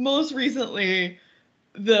most recently,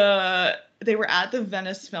 they were at the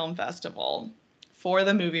Venice Film Festival for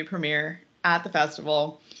the movie premiere at the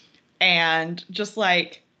festival, and just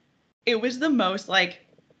like it was the most like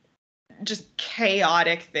just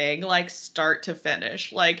chaotic thing, like start to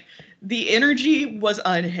finish. Like the energy was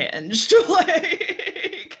unhinged.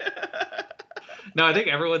 Like No, I think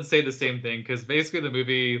everyone's saying the same thing because basically the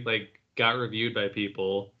movie like got reviewed by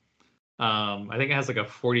people. I think it has like a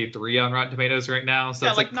 43 on Rotten Tomatoes right now, so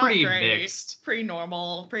yeah, it's like pretty mixed. pretty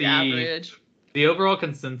normal, pretty average. The overall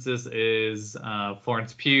consensus is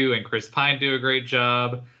Florence Pugh and Chris Pine do a great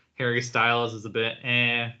job. Harry Styles is a bit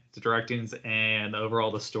the directing's, and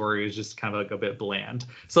overall the story is just kind of like a bit bland.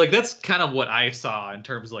 So like that's kind of what I saw in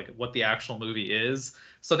terms of like what the actual movie is.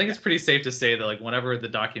 So I think it's pretty safe to say that like whenever the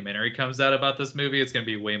documentary comes out about this movie, it's going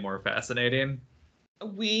to be way more fascinating.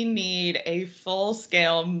 We need a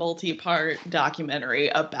full-scale, multi-part documentary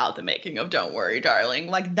about the making of Don't Worry, Darling.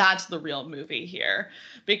 Like, that's the real movie here.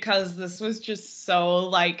 Because this was just so,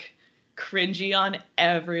 like, cringy on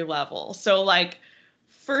every level. So, like,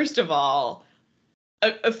 first of all,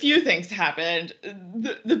 a few things happened.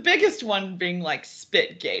 The biggest one being, like,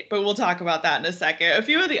 Spitgate. But we'll talk about that in a second. A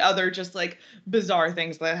few of the other just, like, bizarre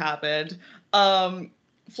things that happened.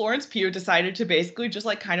 Florence Pugh decided to basically just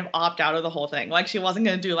like kind of opt out of the whole thing. Like she wasn't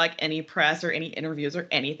going to do like any press or any interviews or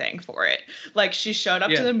anything for it. Like she showed up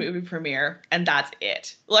to the movie premiere and that's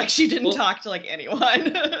it. Like she didn't talk to like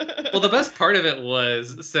anyone. Well, the best part of it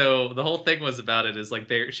was, so the whole thing was about it is like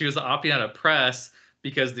she was opting out of press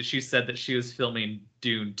because she said that she was filming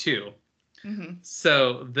Dune 2. Mm-hmm.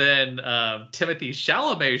 So then Timothée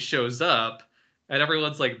Chalamet shows up And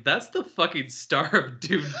everyone's like, that's the fucking star of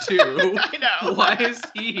Dune 2. I know. Why is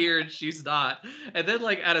he here and she's not? And then,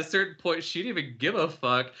 like, at a certain point, she didn't even give a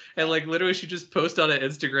fuck. And, like, literally, she just posted on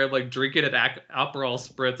Instagram, like, drinking an Aperol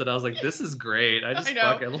Spritz. And I was like, this is great. I just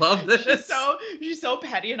fucking love this. She's so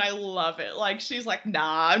petty, and I love it. Like, she's like,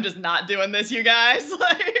 nah, I'm just not doing this, you guys.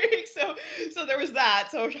 Like, so there was that.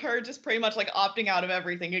 So her just pretty much, like, opting out of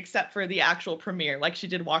everything except for the actual premiere. Like, she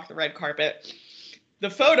did walk the red carpet. The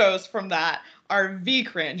photos from that are V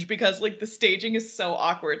cringe because, like, the staging is so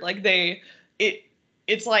awkward. Like,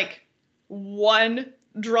 it's like one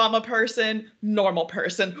drama person, normal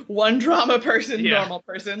person, one drama person, normal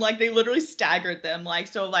person. Like, they literally staggered them. Like,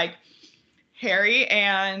 so, like, Harry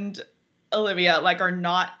and Olivia, like, are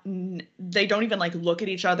not, they don't even, like, look at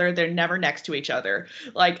each other. They're never next to each other.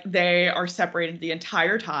 Like, they are separated the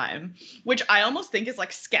entire time, which I almost think is,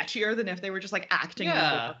 like, sketchier than if they were just, like, acting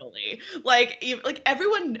normally. Like,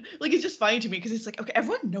 everyone, like, it's just funny to me because it's like, okay,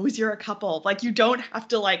 everyone knows you're a couple. Like, you don't have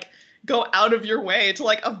to, like, go out of your way to,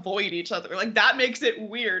 like, avoid each other. Like, that makes it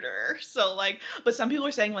weirder. So, like, but some people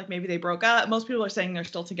are saying, like, maybe they broke up. Most people are saying they're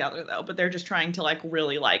still together, though, but they're just trying to, like,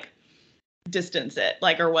 really, like, distance it,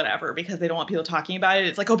 like, or whatever, because they don't want people talking about it.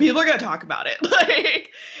 It's like, oh, people are gonna talk about it. Like,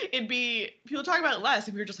 it'd be, people talk about it less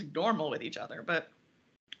if we were just, like, normal with each other. But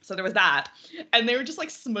so there was that, and they were just, like,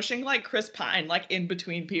 smushing, like, Chris Pine, like, in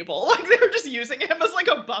between people. Like, they were just using him as, like,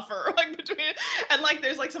 a buffer, like, between, and, like,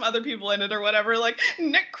 there's, like, some other people in it or whatever. Like,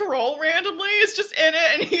 Nick Kroll randomly is just in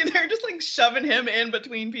it, and they're just, like, shoving him in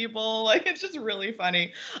between people. Like, it's just really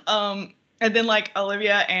funny. And then, like,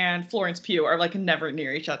 Olivia and Florence Pugh are, like, never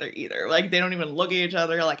near each other either. Like, they don't even look at each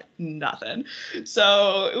other, like, nothing.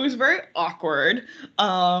 So it was very awkward.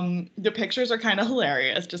 The pictures are kind of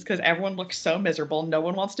hilarious just because everyone looks so miserable. No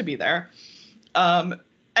one wants to be there. And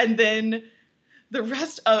then the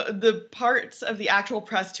rest of the parts of the actual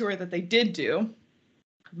press tour that they did do,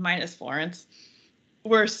 minus Florence,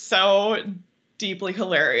 were so deeply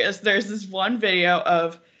hilarious. There's this one video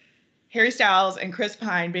of Harry Styles and Chris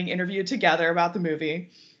Pine being interviewed together about the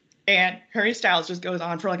movie. And Harry Styles just goes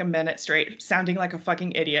on for like a minute straight, sounding like a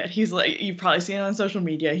fucking idiot. He's like, you've probably seen it on social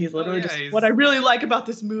media. He's literally what I really like about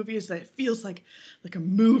this movie is that it feels like a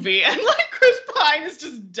movie. And like Chris Pine is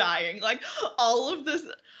just dying. Like all of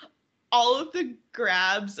the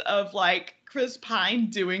grabs of like Chris Pine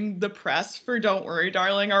doing the press for Don't Worry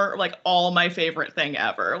Darling are like all my favorite thing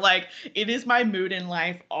ever. Like it is my mood in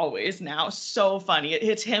life always now. So funny.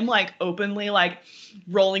 It's him like openly like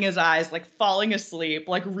rolling his eyes, like falling asleep,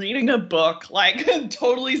 like reading a book, like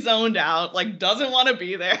totally zoned out, like doesn't want to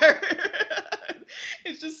be there.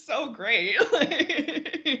 It's just so great.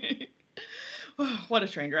 What a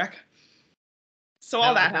train wreck. So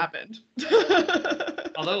all that happened.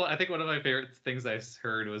 Although I think one of my favorite things I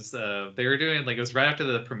heard was they were doing like, it was right after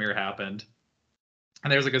the premiere happened,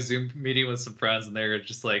 and there was like a Zoom meeting with some friends, and they were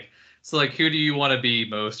just like, so like, who do you want to be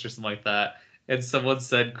most or something like that? And someone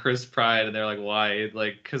said Chris Pine, and they're like, why?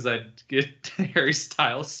 Like, because I'd get Harry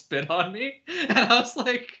Styles spit on me. And I was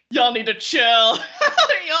like, y'all need to chill.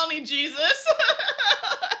 Y'all need Jesus.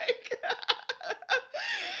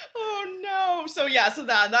 Oh no. So yeah, so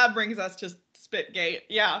that brings us to Spitgate.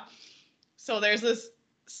 Yeah. So there's this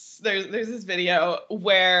video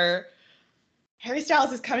where Harry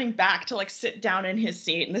Styles is coming back to like sit down in his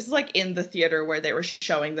seat, and this is like in the theater where they were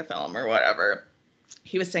showing the film or whatever.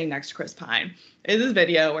 He was sitting next to Chris Pine. There's this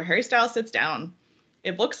video where Harry Styles sits down.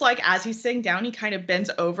 It looks like as he's sitting down, he kind of bends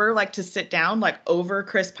over like to sit down like over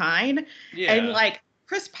Chris Pine. Yeah. And like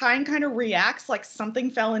Chris Pine kind of reacts like something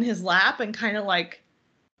fell in his lap and kind of like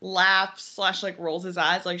laughs / like rolls his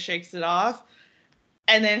eyes, like shakes it off.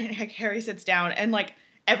 And then like, Harry sits down, and like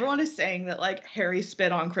everyone is saying that like Harry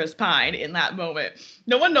spit on Chris Pine in that moment.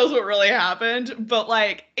 No one knows what really happened, but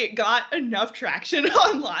like it got enough traction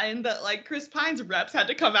online that like Chris Pine's reps had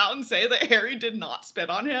to come out and say that Harry did not spit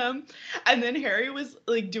on him. And then Harry was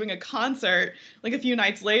like doing a concert like a few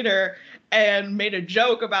nights later and made a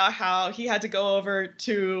joke about how he had to go over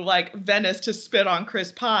to like Venice to spit on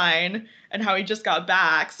Chris Pine and how he just got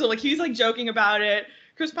back. So like he's like joking about it.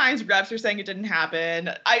 Chris Pine's reps are saying it didn't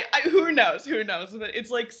happen. I who knows? But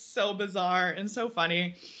it's like so bizarre and so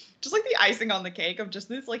funny. Just like the icing on the cake of just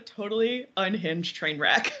this like totally unhinged train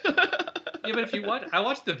wreck. Yeah, but if you watch, I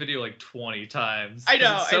watched the video like 20 times. I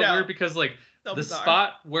know. It's so weird because like so the bizarre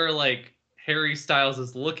spot where like Harry Styles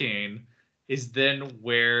is looking is then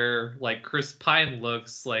where like Chris Pine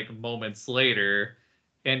looks like moments later.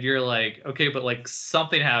 And you're like, okay, but like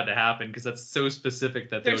something had to happen because that's so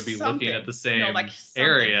specific that they would be looking at the same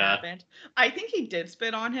area. Happened. I think he did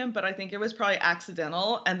spit on him, but I think it was probably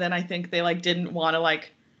accidental. And then I think they like didn't want to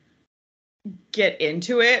like get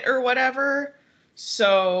into it or whatever.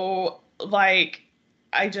 So like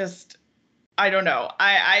I just I don't know.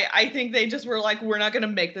 I think they just were like, we're not gonna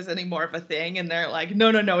make this any more of a thing, and they're like,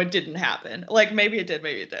 no, no, no, it didn't happen. Like maybe it did,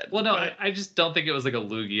 maybe it did. Well, no, But I just don't think it was like a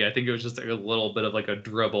loogie. I think it was just like a little bit of like a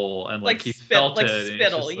dribble, and like like he felt like it, and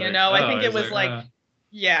it's spittle, just you like, know? I oh, think it is was it? like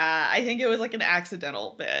yeah, I think it was like an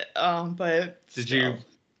accidental bit. But Did you still.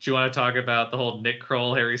 do you want to talk about the whole Nick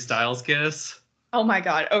Kroll Harry Styles kiss? Oh my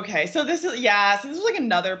God. Okay. So this is yeah, so this is like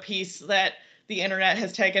another piece that the internet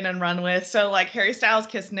has taken and run with. So like Harry Styles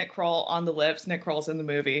kissed Nick Kroll on the lips. Nick Kroll's in the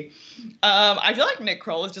movie. I feel like Nick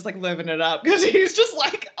Kroll is just like living it up because he's just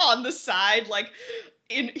like on the side, like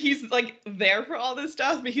he's like there for all this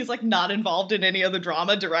stuff, but he's like not involved in any of the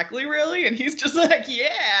drama directly, really. And he's just like,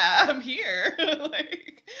 yeah, I'm here.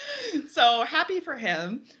 Like, so happy for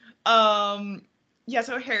him. Um, yeah,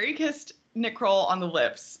 so Harry kissed Nick Kroll on the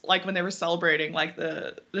lips, like when they were celebrating like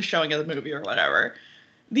the showing of the movie or whatever.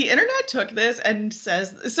 The internet took this and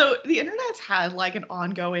says so the internet's had like an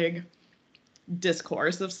ongoing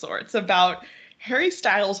discourse of sorts about Harry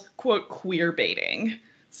Styles quote queer baiting.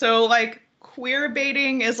 So like queer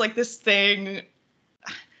baiting is like this thing.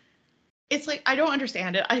 It's like I don't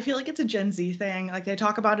understand it. I feel like it's a Gen Z thing. Like they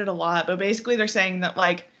talk about it a lot, but basically they're saying that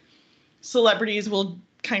like celebrities will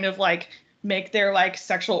kind of like make their like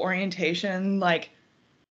sexual orientation like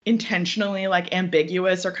intentionally like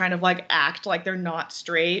ambiguous or kind of like act like they're not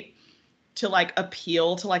straight to like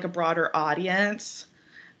appeal to like a broader audience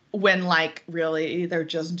when like really they're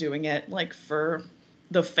just doing it like for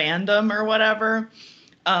the fandom or whatever.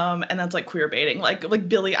 And that's like queer baiting. Like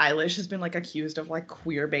Billie Eilish has been like accused of like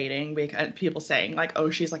queer baiting because people saying like, oh,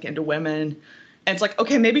 she's like into women. And it's like,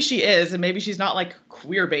 okay, maybe she is, and maybe she's not like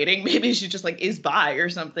queer baiting. Maybe she just like is bi or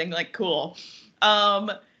something. Like, cool.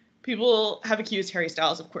 Um, People have accused Harry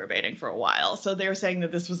Styles of queer baiting for a while, so they were saying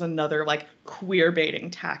that this was another like queer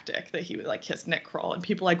baiting tactic that he would like kiss Nick Kroll, and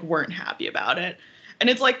people like weren't happy about it. And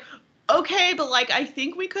it's like, okay, but like I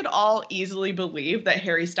think we could all easily believe that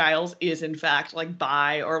Harry Styles is in fact like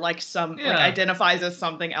bi or like some like Yeah. identifies as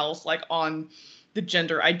something else like on the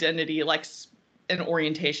gender identity like an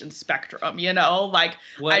orientation spectrum, you know? Like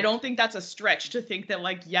I What don't think that's a stretch to think that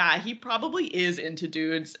like yeah, he probably is into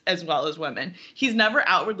dudes as well as women. He's never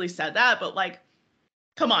outwardly said that, but like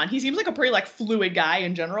come on, he seems like a pretty like fluid guy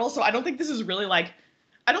in general, so I don't think this is really like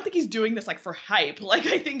I don't think he's doing this like for hype. Like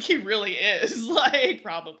I think he really is like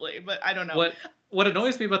probably, but I don't know. what what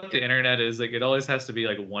annoys me about the internet is like it always has to be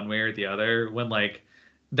like one way or the other when like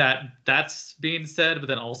that's being said, but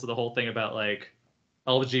then also the whole thing about like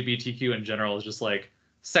LGBTQ in general is just like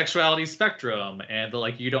sexuality spectrum and the,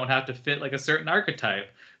 like you don't have to fit like a certain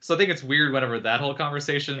archetype. So I think it's weird whenever that whole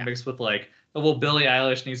conversation Yeah. mixed with like, oh, well, Billie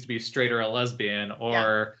Eilish needs to be straight or a lesbian, Yeah.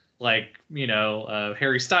 or like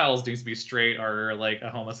Harry Styles needs to be straight or like a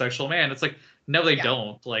homosexual man. It's like no, they Yeah.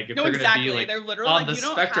 don't. Like if No, they're gonna be exactly. like They're literally on like the you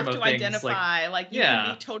don't spectrum have of to things, like identify, like you can be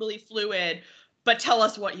yeah, totally fluid, but tell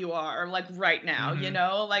us what you are like right now, you hmm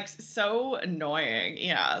know? Like so annoying.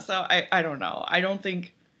 Yeah. So I don't know. I don't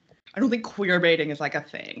think queer baiting is like a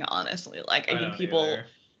thing, honestly. Like I I think don't people either.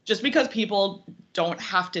 just because people don't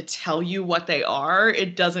have to tell you what they are,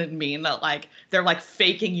 it doesn't mean that like they're like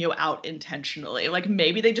faking you out intentionally. Like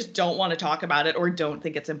maybe they just don't want to talk about it or don't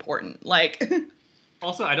think it's important. Like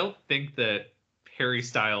Also, I don't think that Harry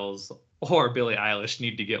Styles or Billie Eilish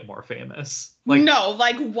need to get more famous. Like no,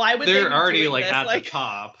 like why would they they're be already doing like this? at the Like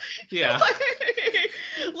top. Yeah.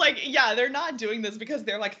 like yeah, they're not doing this because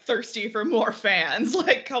they're like thirsty for more fans.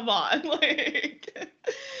 Like come on. Like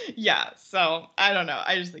yeah, so I don't know.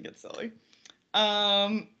 I just think it's silly.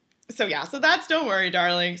 Um, so yeah, so that's Don't Worry,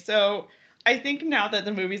 Darling. So I think now that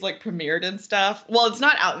the movie's like premiered and stuff, well, it's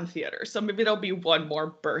not out in theaters, so maybe there'll be one more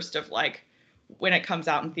burst of like when it comes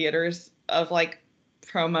out in theaters of like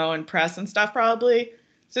promo and press and stuff probably.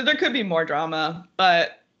 So there could be more drama,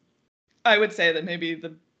 but I would say that maybe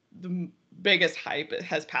the biggest hype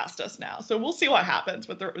has passed us now. So we'll see what happens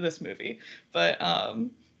with this movie, but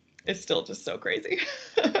it's still just so crazy,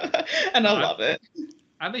 and I No, love it.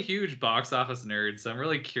 I'm a huge box office nerd, so I'm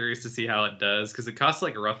really curious to see how it does because it costs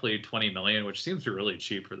like roughly 20 million, which seems really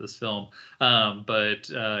cheap for this film. But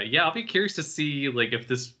yeah, I'll be curious to see like if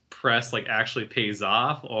this press like actually pays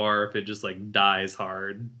off or if it just like dies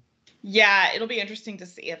hard. Yeah, it'll be interesting to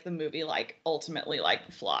see if the movie like ultimately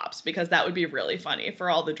like flops because that would be really funny for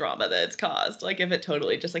all the drama that it's caused. Like if it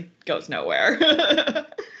totally just like goes nowhere.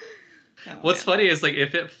 Oh What's man. funny is like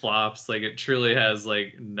if it flops, like it truly has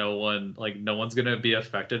like no one's gonna be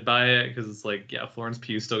affected by it because it's like yeah, Florence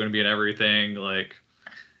Pugh's still gonna be in everything. Like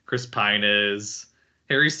Chris Pine is,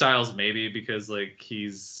 Harry Styles maybe because like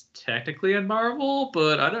he's technically in Marvel,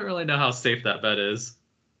 but I don't really know how safe that bet is.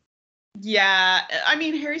 Yeah, I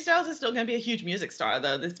mean, Harry Styles is still going to be a huge music star,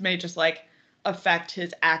 though. This may just like affect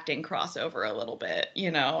his acting crossover a little bit,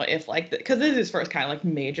 you know, if like, because this is his first kind of like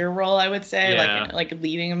major role, I would say, like in, Yeah. like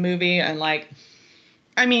leading a movie, and like,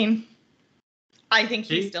 I mean, I think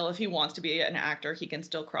he He still, if he wants to be an actor, he can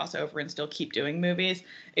still cross over and still keep doing movies.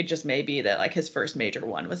 It just may be that like his first major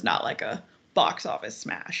one was not like a box office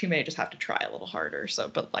smash. He may just have to try a little harder. So,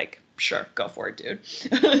 but like, sure, go for it, dude.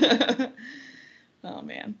 Oh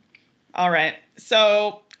man. All right.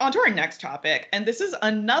 So, on to our next topic. And this is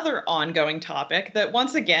another ongoing topic that,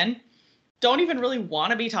 once again, don't even really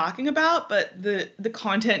want to be talking about, but the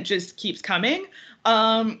content just keeps coming.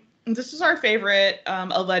 This is our favorite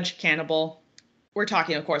alleged cannibal. We're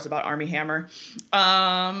talking, of course, about Armie Hammer.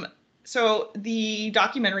 So the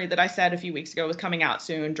documentary that I said a few weeks ago was coming out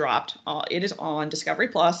soon dropped. It is on Discovery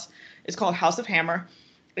Plus. It's called House of Hammer.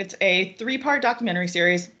 It's a 3-part documentary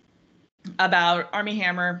series about Armie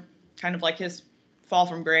Hammer, kind of like his fall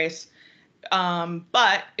from grace.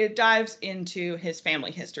 But it dives into his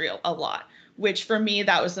family history a lot, which for me,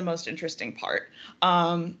 that was the most interesting part.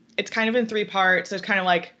 It's kind of in 3 parts. There's kind of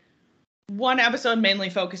like one episode mainly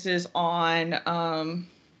focuses on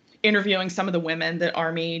interviewing some of the women that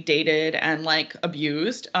Armie dated and like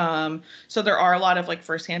abused. So there are a lot of like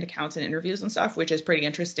firsthand accounts and interviews and stuff, which is pretty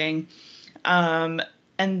interesting.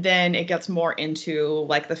 And then it gets more into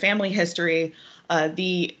like the family history.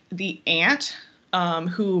 The aunt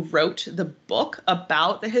who wrote the book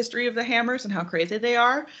about the history of the Hammers and how crazy they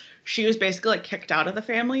are, she was basically like kicked out of the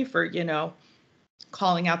family for, you know,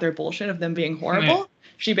 calling out their bullshit of them being horrible.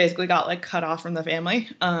 She basically got like cut off from the family.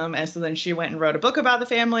 And so then she went and wrote a book about the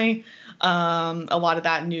family. A lot of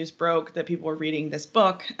that news broke that people were reading this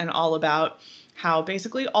book and all about how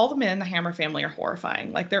basically all the men in the Hammer family are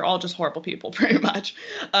horrifying. Like they're all just horrible people pretty much.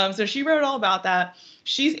 So she wrote all about that.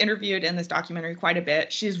 She's interviewed in this documentary quite a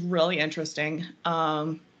bit. She's really interesting.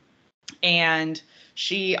 And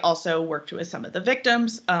she also worked with some of the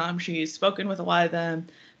victims. She's spoken with a lot of them,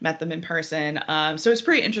 met them in person. So it's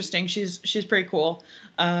pretty interesting. She's pretty cool.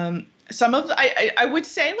 Some of I would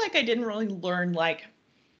say like I didn't really learn like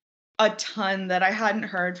a ton that I hadn't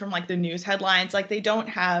heard from like the news headlines. Like they don't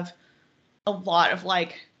have a lot of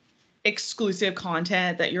like exclusive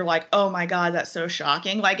content that you're like, oh my God, that's so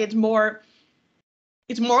shocking. Like it's more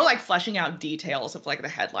like fleshing out details of like the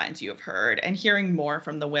headlines you have heard and hearing more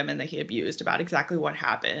from the women that he abused about exactly what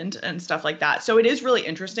happened and stuff like that. So it is really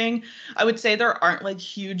interesting. I would say there aren't like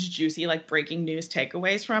huge, juicy, like breaking news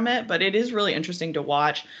takeaways from it, but it is really interesting to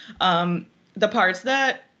watch. The parts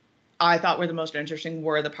that I thought were the most interesting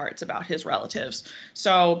were the parts about his relatives.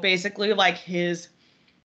 So basically like his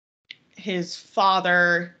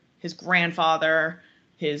father, his grandfather,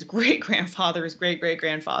 his great grandfather, his great great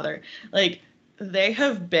grandfather, like they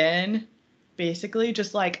have been basically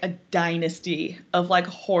just like a dynasty of like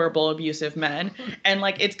horrible abusive men, and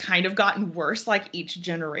like it's kind of gotten worse like each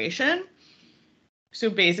generation. So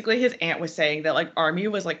basically his aunt was saying that like Armie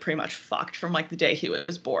was like pretty much fucked from like the day he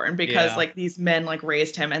was born because Yeah. like these men like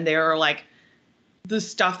raised him, and they were like the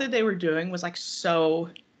stuff that they were doing was like so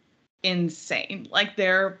insane. Like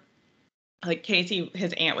they're like Casey,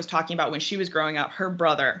 his aunt, was talking about when she was growing up, her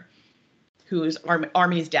brother, who's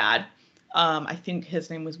Armie's dad. I think his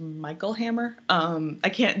name was Michael Hammer. I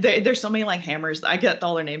can't. There's so many like Hammers. I get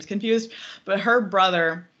all their names confused. But her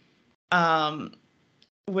brother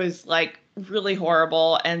was like really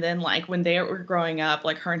horrible. And then like when they were growing up,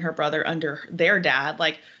 like her and her brother under their dad,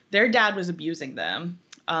 like their dad was abusing them.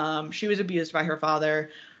 She was abused by her father.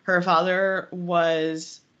 Her father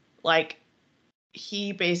was like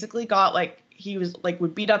he basically got like he was like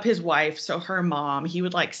would beat up his wife, so her mom, he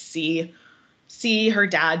would like see her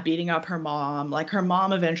dad beating up her mom. Like her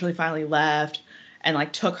mom eventually finally left and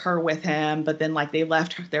like took her with him, but then like they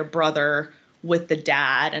left their brother with the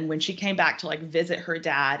dad, and when she came back to like visit her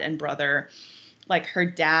dad and brother, like her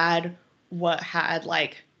dad what had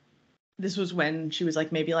like this was when she was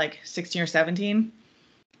like maybe like 16 or 17.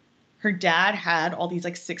 Her dad had all these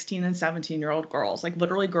like 16 and 17-year-old girls, like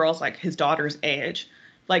literally girls like his daughter's age,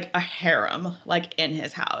 like a harem, like in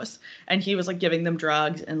his house. And he was like giving them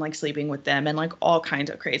drugs and like sleeping with them and like all kinds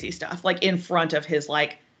of crazy stuff, like in front of his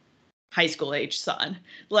like high school age son.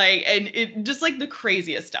 Like, and it just like the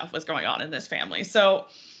craziest stuff was going on in this family. So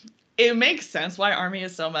it makes sense why Armie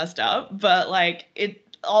is so messed up, but like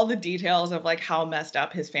all the details of like how messed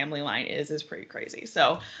up his family line is pretty crazy.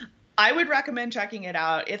 So I would recommend checking it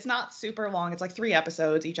out. It's not super long. It's like 3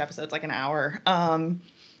 episodes. Each episode's like an hour.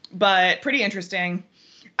 But pretty interesting.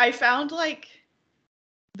 I found like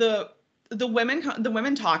the the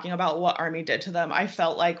women talking about what Armie did to them, I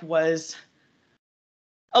felt like was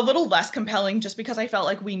a little less compelling just because I felt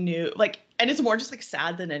like we knew, like, and it's more just like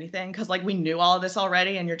sad than anything because like we knew all of this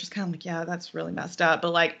already and you're just kind of like, yeah, that's really messed up.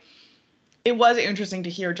 But like, it was interesting to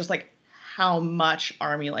hear just like how much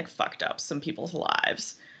Army like fucked up some people's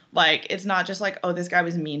lives. Like, it's not just like, oh, this guy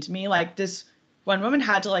was mean to me. Like, this one woman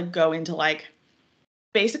had to like go into like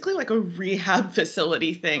basically like a rehab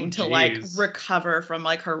facility thing to like recover from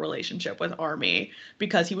like her relationship with Army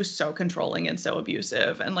because he was so controlling and so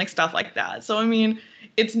abusive and like stuff like that. So I mean,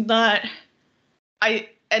 it's not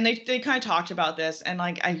and they kind of talked about this and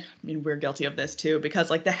like I mean we're guilty of this too because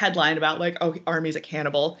like the headline about like, oh, Army's a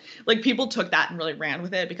cannibal, like people took that and really ran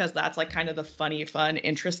with it because that's like kind of the funny, fun,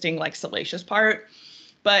 interesting, like salacious part.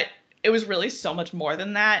 But it was really so much more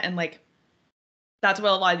than that. And like that's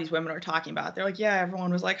what a lot of these women are talking about. They're like, yeah,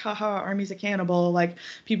 everyone was like, haha, Army's a cannibal. Like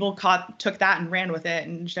people took that and ran with it.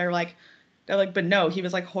 And they're like, but no, he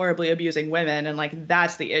was like horribly abusing women. And like,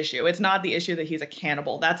 that's the issue. It's not the issue that he's a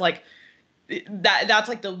cannibal. That's like, that's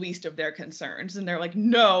like the least of their concerns. And they're like,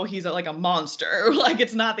 no, he's like a monster. Like,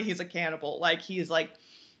 it's not that he's a cannibal. Like, he's like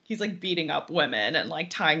beating up women and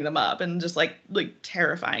like tying them up and just like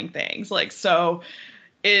terrifying things. Like, so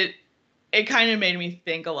it kind of made me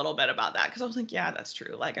think a little bit about that because I was like, yeah, that's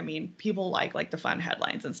true. Like, I mean, people like the fun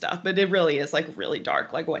headlines and stuff, but it really is like really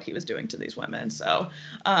dark, like what he was doing to these women. So,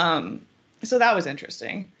 so that was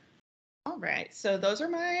interesting. All right, so those are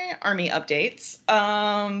my Army updates.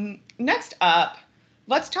 Next up,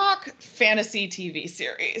 let's talk fantasy TV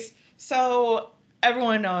series. So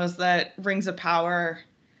everyone knows that Rings of Power,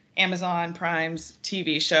 Amazon Prime's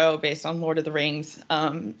TV show based on Lord of the Rings,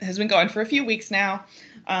 has been going for a few weeks now.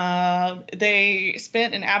 They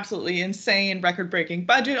spent an absolutely insane record-breaking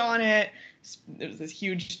budget on it. It was this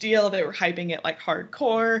huge deal. They were hyping it like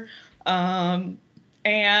hardcore.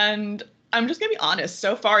 And I'm just gonna be honest,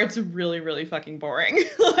 so far it's really, really fucking boring.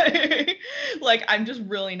 like I'm just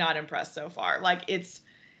really not impressed so far. Like it's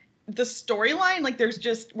the storyline, like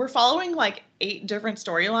we're following like 8 different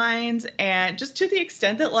storylines and just to the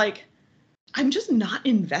extent that like I'm just not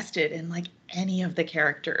invested in like any of the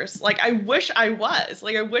characters. Like I wish I was.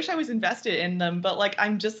 Like I wish I was invested in them, but like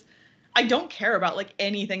I don't care about like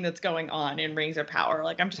anything that's going on in Rings of Power.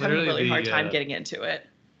 Like I'm just having a really hard time getting into it.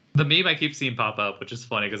 The meme I keep seeing pop up, which is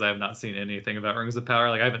funny because I have not seen anything about Rings of Power,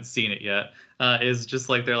 like I haven't seen it yet, is just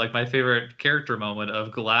like they're like my favorite character moment of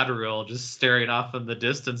Galadriel just staring off in the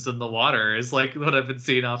distance in the water is like what I've been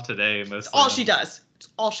seeing off today. Most all she does. It's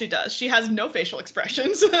all she does. She has no facial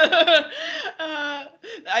expressions.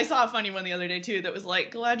 I saw a funny one the other day too that was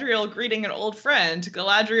like Galadriel greeting an old friend,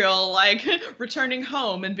 Galadriel like returning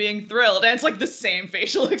home and being thrilled, and it's like the same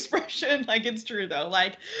facial expression. Like it's true though.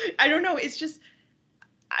 Like I don't know. It's just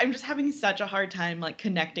I'm just having such a hard time like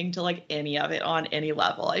connecting to like any of it on any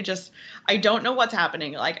level. I don't know what's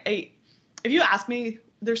happening. Like if you ask me,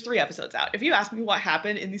 there's 3 episodes out. If you ask me what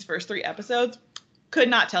happened in these first 3 episodes, could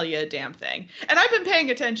not tell you a damn thing. And I've been paying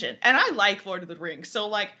attention and I like Lord of the Rings. So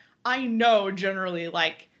like I know generally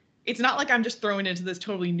like it's not like I'm just thrown into this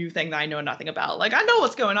totally new thing that I know nothing about. Like I know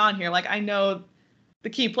what's going on here. Like I know the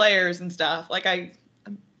key players and stuff. Like I'm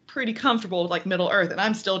pretty comfortable with like Middle Earth and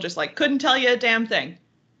I'm still just like couldn't tell you a damn thing.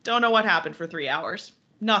 Don't know what happened for 3 hours.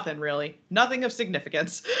 Nothing really. Nothing of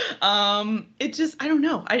significance. It just, I don't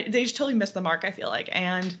know. They just totally missed the mark, I feel like.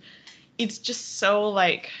 And it's just so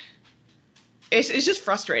like, it's just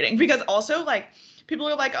frustrating because also like people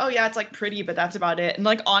are like, oh yeah, it's like pretty, but that's about it. And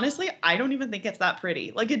like, honestly, I don't even think it's that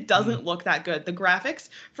pretty. Like it doesn't look that good. The graphics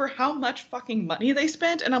for how much fucking money they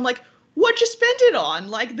spent. And I'm like, what'd you spend it on?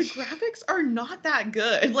 Like the graphics are not that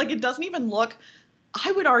good. Like it doesn't even look,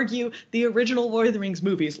 I would argue the original Lord of the Rings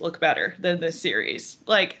movies look better than this series.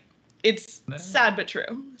 Like, it's sad but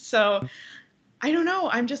true. So, I don't know.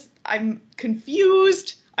 I'm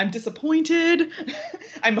confused. I'm disappointed.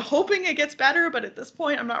 I'm hoping it gets better, but at this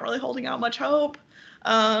point, I'm not really holding out much hope.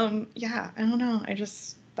 Yeah, I don't know.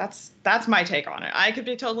 That's my take on it. I could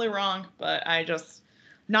be totally wrong, but I just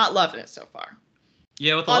not loving it so far.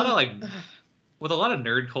 Yeah, with a lot of like... With a lot of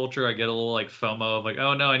nerd culture, I get a little like FOMO of like,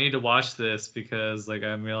 oh no, I need to watch this because like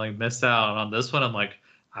I'm gonna like miss out on this one. I'm like,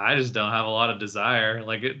 I just don't have a lot of desire.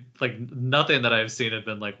 Like nothing that I've seen have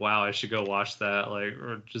been like, wow, I should go watch that. Like,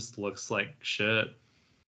 or it just looks like shit.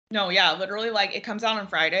 No, yeah, literally like it comes out on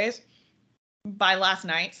Fridays. By last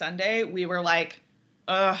night, Sunday, we were like,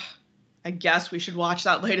 I guess we should watch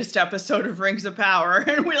that latest episode of Rings of Power.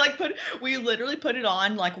 And we literally put it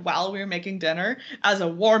on like while we were making dinner as a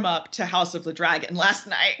warm up to House of the Dragon last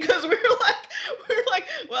night. Cause we were like,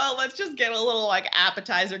 well, let's just get a little like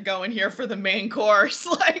appetizer going here for the main course.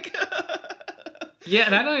 Like, Yeah,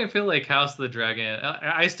 and I don't even feel like House of the Dragon.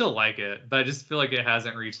 I still like it, but I just feel like it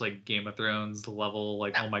hasn't reached like Game of Thrones level.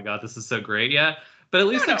 Like, No, oh my god, this is so great yet. But at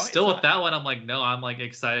least like no, it's still with not. that one, I'm like, no, I'm like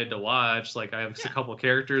excited to watch. Like, I have a Yeah. couple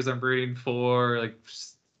characters I'm rooting for.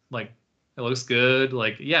 Like it looks good.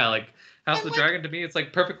 Like, yeah, like House of And the like Dragon to me, it's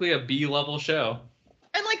like perfectly a B level show.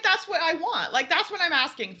 and like that's what I want. Like that's what I'm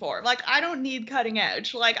asking for. Like I don't need cutting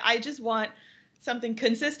edge. Like I just want something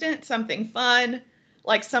consistent, something fun,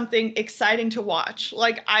 like something exciting to watch.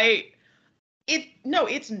 Like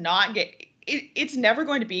it's not it's never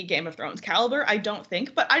going to be Game of Thrones caliber, I don't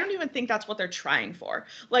think, but I don't even think that's what they're trying for.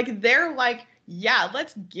 Like they're like, yeah,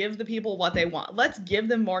 let's give the people what they want. Let's give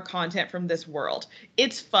them more content from this world.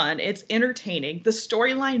 It's fun, it's entertaining. The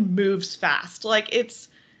storyline moves fast. Like it's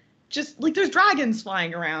just like there's dragons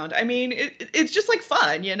flying around. I mean, it's just like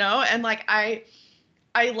fun, you know? And like I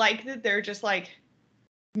like that they're just like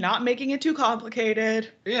not making it too complicated,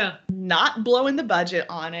 Yeah. not blowing the budget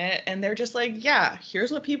on it, and they're just like, yeah,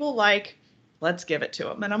 here's what people like. Let's give it to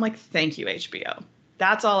them. And I'm like, thank you, HBO.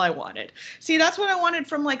 That's all I wanted. See, that's what I wanted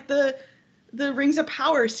from like the Rings of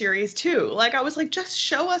Power series too. Like I was like, just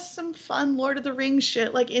show us some fun Lord of the Rings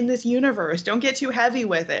shit like in this universe. Don't get too heavy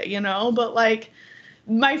with it, you know? But like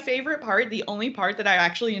my favorite part, the only part that I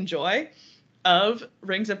actually enjoy of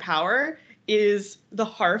Rings of Power is the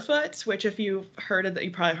Harfoots, which if you've heard of that,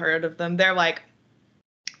 you probably heard of them. They're like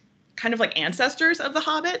kind of like ancestors of the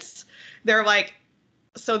hobbits. They're like,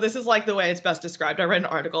 so this is like the way it's best described. I read an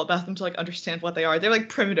article about them to like understand what they are. They're like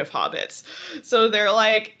primitive hobbits. So they're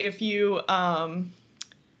like if you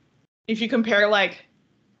compare like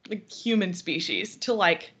human species to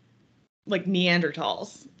like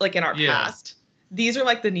Neanderthals, like in our Yeah. past. These are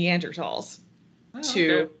like the Neanderthals Oh,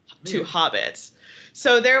 to okay. hobbits.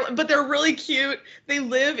 So they're really cute. They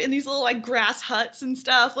live in these little like grass huts and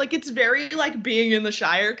stuff. Like it's very like being in the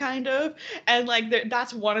Shire kind of. And like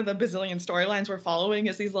that's one of the bazillion storylines we're following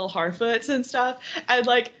is these little Harfoots and stuff. And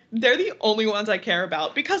like they're the only ones I care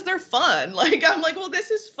about because they're fun. Like I'm like, well, this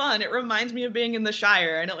is fun. It reminds me of being in the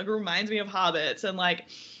Shire and it like reminds me of hobbits and like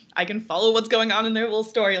I can follow what's going on in their little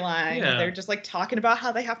storyline. Yeah. They're just like talking about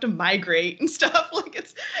how they have to migrate and stuff. Like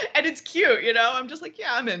it's cute, you know? I'm just like,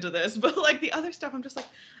 yeah, I'm into this. But like the other stuff, I'm just like,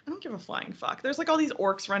 I don't give a flying fuck. There's like all these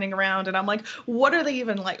orcs running around, and I'm like, what are they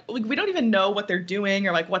even like? Like we don't even know what they're doing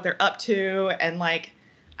or like what they're up to. And like,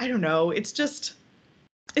 I don't know. It's just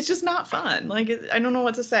not fun. Like I don't know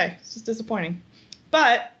what to say. It's just disappointing.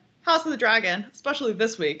 But House of the Dragon, especially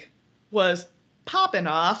this week, was popping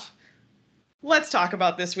off. Let's talk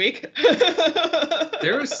about this week.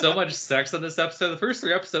 There was so much sex in this episode. The first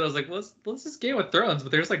 3 episodes, I was like, let's just Game of Thrones,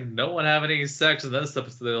 but there's like no one having any sex in this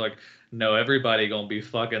episode. They're like, no, everybody gonna be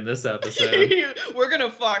fucking this episode. We're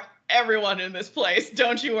gonna fuck everyone in this place.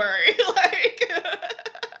 Don't you worry. Like,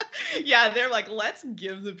 yeah, they're like, let's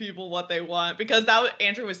give the people what they want because that what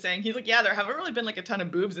Andrew was saying. He's like, yeah, there haven't really been like a ton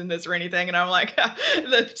of boobs in this or anything, and I'm like,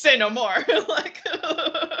 say no more. Like.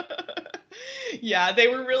 Yeah, they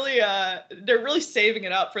were really they're really saving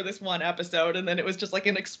it up for this one episode, and then it was just like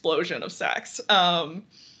an explosion of sex.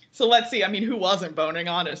 So let's see. I mean, who wasn't boning,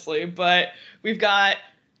 honestly? But we've got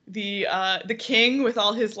the king with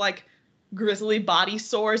all his like grisly body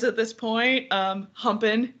sores at this point,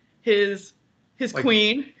 humping his Like,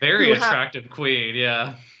 queen. Very attractive queen,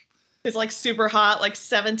 yeah. His like super hot like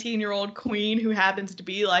 17-year-old queen who happens to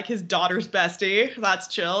be like his daughter's bestie. That's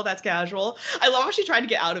chill. That's casual. I love how she tried to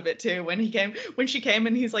get out of it too when she came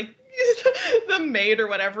and he's like the maid or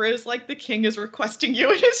whatever is like the king is requesting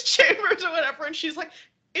you in his chambers or whatever, and she's like,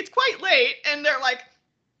 it's quite late, and they're like,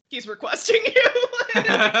 he's requesting you. She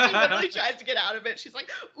literally tries to get out of it. She's like,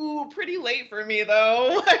 ooh, pretty late for me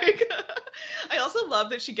though. Like, I also love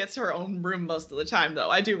that she gets her own room most of the time though.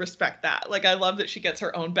 I do respect that. Like, I love that she gets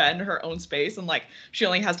her own bed and her own space, and like she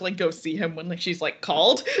only has to like go see him when like she's like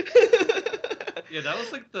called. Yeah, that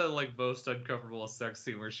was like the like most uncomfortable sex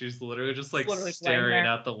scene where she's literally just like literally staring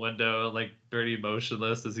out the window, like pretty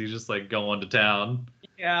motionless as he's just like going to town.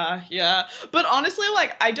 Yeah. But honestly,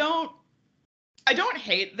 like I don't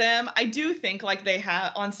hate them. I do think like they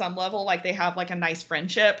have on some level like they have like a nice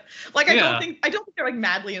friendship. Like I don't think they're like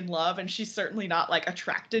madly in love, and she's certainly not like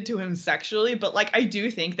attracted to him sexually, but like I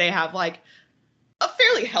do think they have like a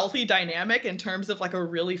fairly healthy dynamic in terms of like a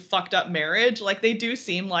really fucked up marriage. Like they do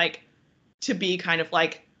seem like to be kind of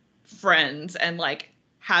like friends and like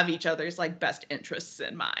have each other's like best interests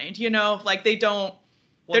in mind, you know? Like they're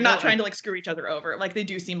not trying to like screw each other over. Like they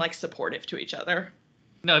do seem like supportive to each other.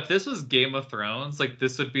 No, if this was Game of Thrones, like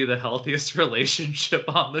this would be the healthiest relationship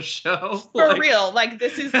on the show. For real, like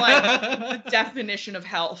this is like the definition of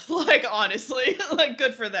health. Like honestly, like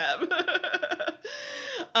good for them.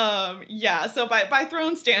 Yeah, so by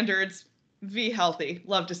throne standards, V healthy.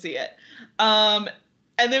 Love to see it. And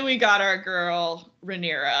then we got our girl,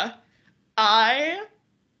 Rhaenyra.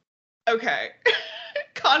 Okay,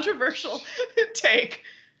 controversial take.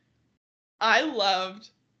 I loved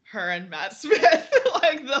her and Matt Smith,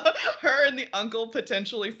 like her and the uncle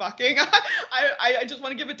potentially fucking. I just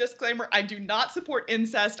want to give a disclaimer. I do not support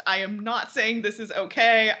incest. I am not saying this is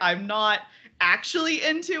okay. I'm not actually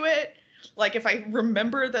into it. Like if I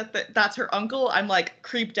remember that's her uncle, I'm like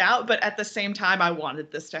creeped out. But at the same time, I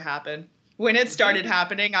wanted this to happen. When it started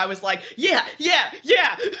happening, I was like, yeah. Did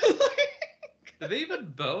they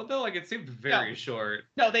even bow though? Like it seemed very short.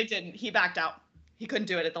 No, they didn't. He backed out. He couldn't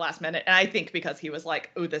do it at the last minute. And I think because he was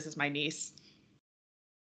like, oh, this is my niece.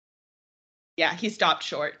 Yeah, he stopped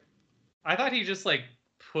short. I thought he just like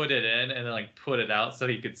put it in and then like put it out so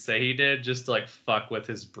he could say he did, just to like fuck with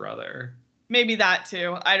his brother. Maybe that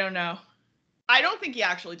too. I don't know. I don't think he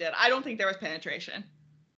actually did. I don't think there was penetration.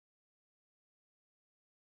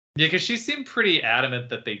 Yeah, because she seemed pretty adamant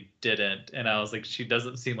that they didn't. And I was like, she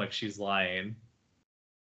doesn't seem like she's lying.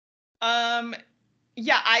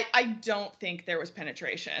 Yeah, I don't think there was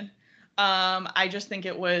penetration. I just think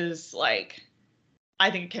it was like, I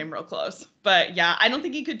think it came real close. But yeah, I don't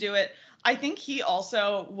think he could do it. I think he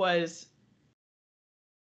also was,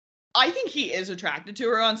 I think he is attracted to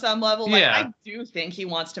her on some level. Like, yeah. I do think he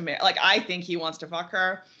wants to marry, like, I think he wants to fuck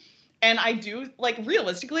her. And I do, like,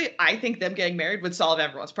 realistically, I think them getting married would solve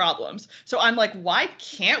everyone's problems. So I'm like, why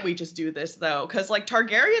can't we just do this, though? Because, like,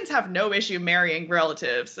 Targaryens have no issue marrying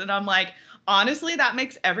relatives. And I'm like, honestly, that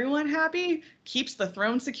makes everyone happy, keeps the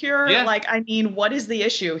throne secure. Yeah. Like, I mean, what is the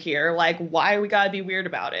issue here? Like, why we gotta be weird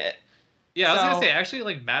about it? Yeah, I was gonna say, actually,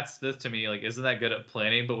 like, Matt Smith to me, like, isn't that good at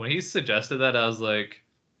planning? But when he suggested that, I was like,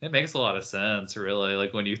 it makes a lot of sense, really.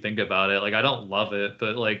 Like, when you think about it, like, I don't love it,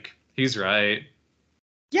 but, like, he's right.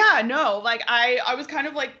 Yeah, no, like I was kind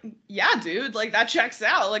of like, yeah, dude, like that checks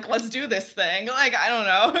out. Like, let's do this thing. Like, I don't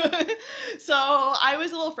know. So I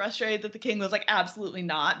was a little frustrated that the king was like, absolutely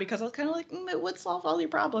not, because I was kind of like, it would solve all your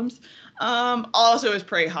problems. Also, it was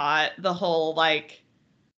pretty hot. The whole like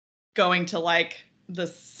going to like the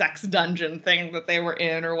sex dungeon thing that they were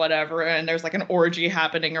in or whatever, and there's like an orgy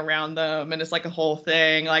happening around them, and it's like a whole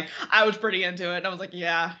thing. Like, I was pretty into it, and I was like,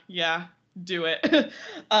 yeah, do it.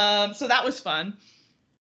 So that was fun.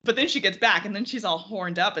 But then she gets back and then she's all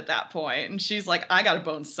horned up at that point. And she's like, I got to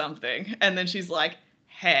bone something. And then she's like,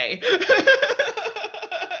 hey,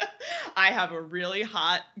 I have a really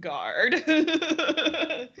hot guard.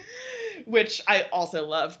 Which I also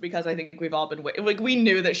loved because I think we've all been like, we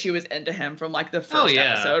knew that she was into him from like the first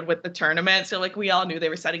episode with the tournament. So like we all knew they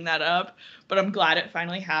were setting that up. But I'm glad it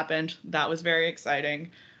finally happened. That was very exciting.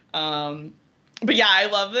 But yeah, I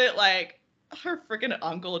love it. Like, her freaking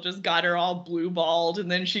uncle just got her all blue balled,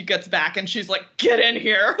 and then she gets back and she's like, get in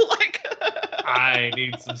here. Like, I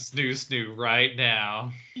need some snoo right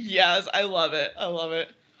now. Yes, I love it.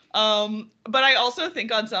 But I also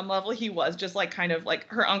think on some level he was just like kind of like,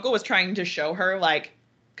 her uncle was trying to show her like,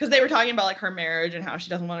 because they were talking about like her marriage and how she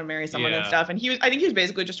doesn't want to marry someone and stuff, and I think he was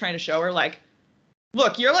basically just trying to show her like,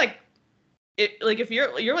 look, you're like, if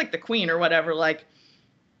you're like the queen or whatever, like,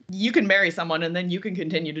 you can marry someone and then you can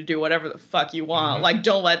continue to do whatever the fuck you want. Mm-hmm. Like,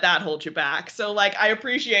 don't let that hold you back. So like, I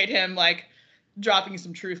appreciate him like dropping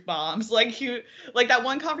some truth bombs. Like that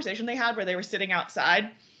one conversation they had where they were sitting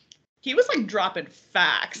outside, he was like dropping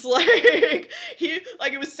facts. Like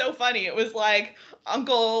it was so funny. It was like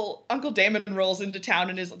Uncle Daemon rolls into town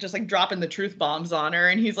and is just like dropping the truth bombs on her,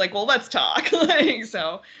 and he's like, well, let's talk. Like,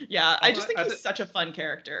 so yeah, I just think he's such a fun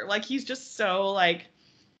character. Like, he's just so like,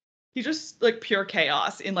 he's just like pure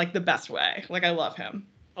chaos in like the best way. Like, I love him.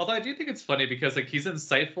 Although I do think it's funny because like he's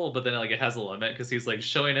insightful, but then like it has a limit because he's like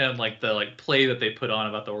showing him like the like play that they put on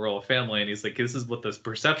about the royal family, and he's like, this is what this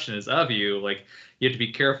perception is of you. Like, you have to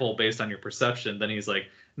be careful based on your perception. Then he's like,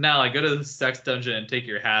 now like go to the sex dungeon and take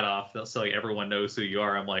your hat off so like everyone knows who you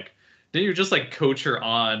are. I'm like, didn't you just like coach her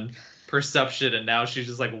on perception, and now she's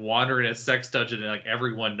just like wandering a sex dungeon and like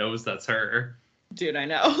everyone knows that's her. Dude, I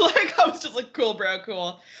know. Like, I was just like, cool, bro,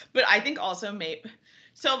 cool. But I think also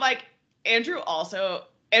so like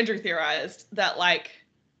Andrew theorized that like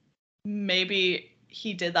maybe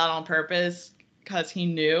he did that on purpose because he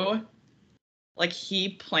knew, like, he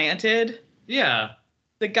planted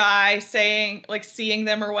the guy saying like seeing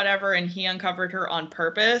them or whatever, and he uncovered her on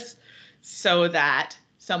purpose so that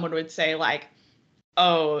someone would say like,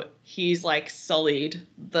 oh, he's like sullied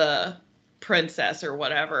the princess or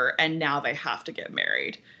whatever, and now they have to get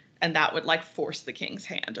married, and that would like force the king's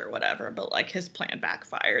hand or whatever. But like his plan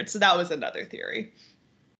backfired, so that was another theory.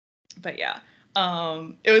 But yeah,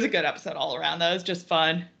 It was a good episode all around. That was just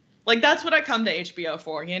fun. Like, that's what I come to HBO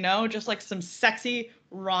for, you know? Just like some sexy,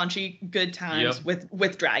 raunchy, good times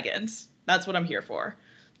with dragons. That's what I'm here for.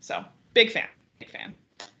 So, big fan. Big fan.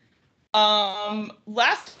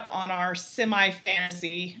 Last on our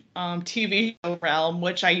semi-fantasy TV show realm,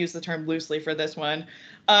 which I use the term loosely for this one,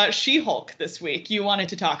 She-Hulk this week. You wanted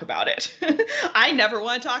to talk about it. I never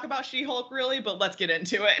want to talk about She-Hulk really, but let's get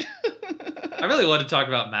into it. I really wanted to talk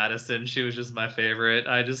about Madison. She was just my favorite.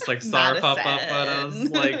 I just like saw her pop up and I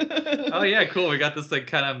was like, oh yeah, cool. We got this like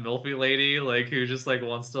kind of milfy lady like who just like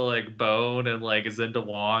wants to like bone and like is into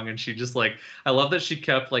Wong, and she just like, I love that she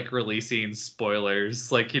kept like releasing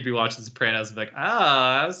spoilers. Like he'd be watching Sopranos and be like,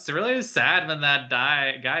 I was really sad when that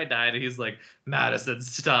guy died, and he's like, Madison,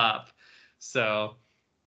 stop. So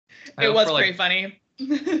it was pretty funny.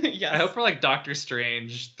 Yes. I hope for like Doctor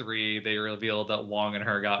Strange 3 they revealed that Wong and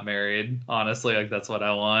her got married. Honestly, like that's what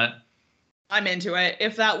I want. I'm into it.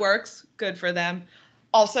 If that works, good for them.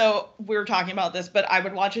 Also, we were talking about this, but I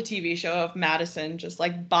would watch a TV show of Madison just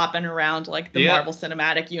like bopping around like the Marvel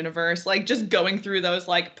Cinematic Universe, like just going through those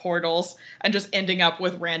like portals and just ending up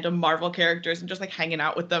with random Marvel characters and just like hanging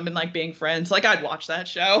out with them and like being friends. Like I'd watch that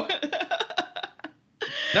show.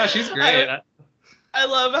 No, she's great. I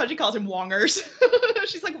love how she calls him Wongers.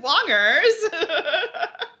 She's like, Wongers.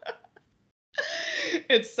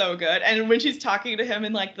 It's so good. And when she's talking to him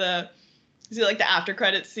in like the after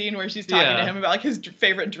credits scene where she's talking to him about like his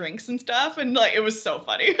favorite drinks and stuff, and like it was so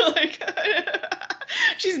funny. Like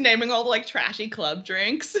she's naming all the like trashy club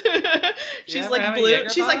drinks. She's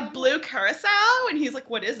like blue curacao, and he's like,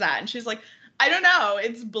 what is that? And she's like, I don't know.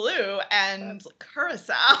 It's blue and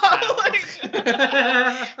curacao.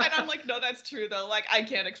 And I'm like, no, that's true though. Like, I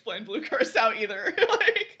can't explain blue curacao either.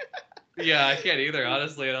 Like, yeah, I can't either,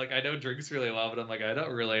 honestly. Like, I know drinks really well, but I'm like, I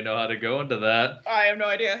don't really know how to go into that. I have no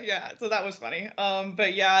idea. Yeah, so that was funny.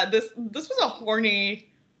 But yeah, this was a horny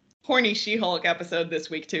She-Hulk episode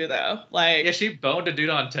this week too, though. Like, yeah, she boned a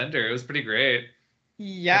dude on Tinder. It was pretty great.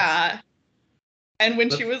 Yeah, and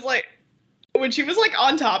when she was like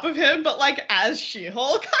on top of him, but like as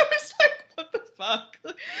She-Hulk, I was like, what the fuck?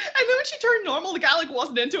 And then when she turned normal, the guy like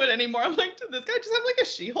wasn't into it anymore. I'm like, did this guy just have like a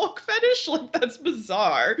She-Hulk fetish? Like, that's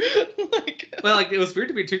bizarre. Like, well, like it was weird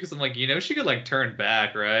to me too, because I'm like, you know, she could like turn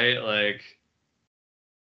back, right? Like,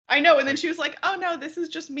 I know. And then she was like, oh no, this is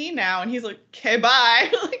just me now. And he's like, okay,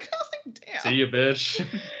 bye. Like, I was like, damn. See you, bitch.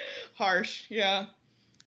 Harsh. Yeah.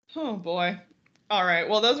 Oh boy. All right.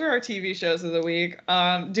 Well, those are our TV shows of the week.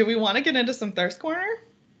 Do we want to get into some Thirst Corner?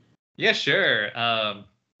 Yeah, sure.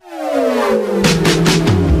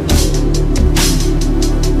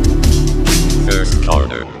 Thirst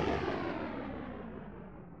Corner.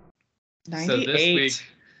 98.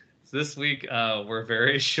 So this week we're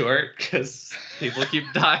very short because people keep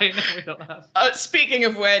dying and we don't have. Speaking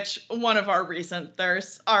of which, one of our recent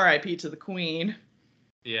thirsts, R.I.P. to the Queen.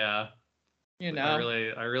 Yeah. You know,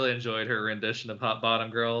 I really enjoyed her rendition of Hot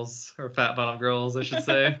Bottom Girls, or Fat Bottom Girls, I should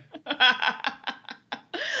say.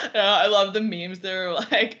 I love the memes. They're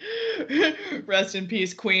like, "Rest in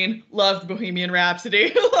peace, Queen. Loved Bohemian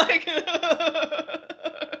Rhapsody." Like,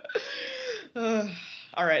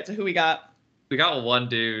 all right. So who we got? We got one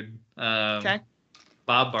dude. Okay.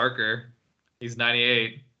 Bob Barker. He's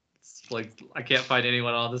 98. It's like I can't find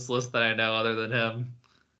anyone on this list that I know other than him.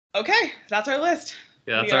 Okay, that's our list.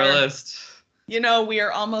 Yeah, that's our list. You know, we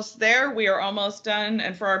are almost there. We are almost done.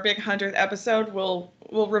 And for our big 100th episode, we'll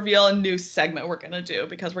reveal a new segment we're going to do,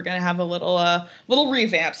 because we're going to have a little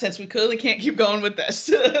revamp, since we clearly can't keep going with this.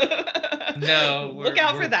 No. Look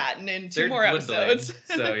out for that in 2 more episodes.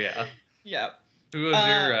 So, yeah. Yep. Who was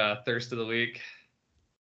your thirst of the week?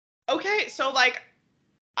 Okay, so, like,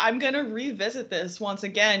 I'm going to revisit this once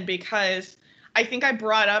again, because I think I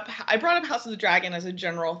brought up House of the Dragon as a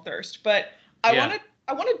general thirst, but I want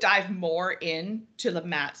to dive more into the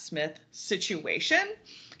Matt Smith situation,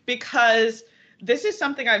 because this is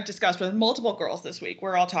something I've discussed with multiple girls this week.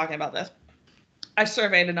 We're all talking about this. I've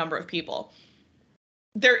surveyed a number of people.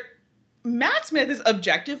 Matt Smith is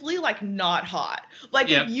objectively like not hot. Like,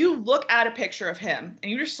 if you look at a picture of him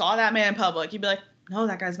and you just saw that man in public, you'd be like, no,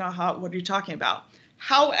 that guy's not hot. What are you talking about?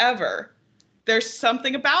 However, there's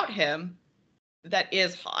something about him that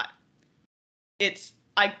is hot.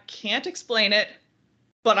 I can't explain it,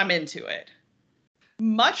 but I'm into it.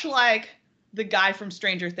 Much like the guy from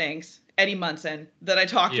Stranger Things, Eddie Munson, that I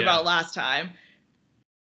talked about last time.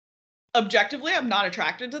 Objectively, I'm not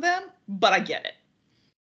attracted to them, but I get it.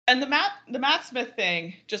 And the Matt Smith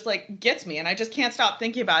thing just like gets me, and I just can't stop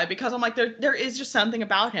thinking about it, because I'm like, there is just something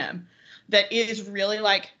about him that is really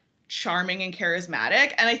like charming and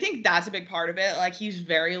charismatic, and I think that's a big part of it. Like, he's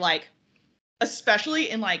very like especially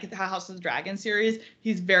in like the House of the Dragon series,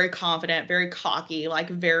 he's very confident, very cocky, like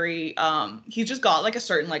very he's just got like a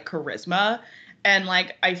certain like charisma, and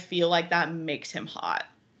like I feel like that makes him hot.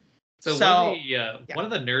 So So one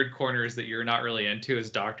of the nerd corners that you're not really into is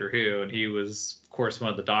Doctor Who, and he was, of course, one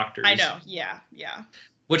of the doctors. I know, yeah.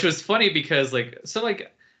 Which was funny because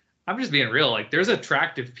I'm just being real. Like, there's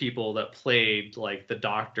attractive people that played like the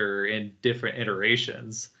Doctor in different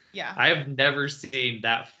iterations. Yeah. I have never seen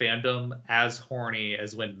that fandom as horny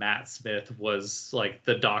as when Matt Smith was like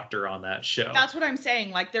the Doctor on that show. That's what I'm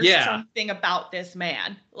saying. Like, there's something about this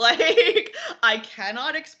man. Like, I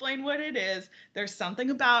cannot explain what it is. There's something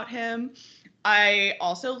about him. I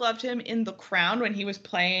also loved him in The Crown when he was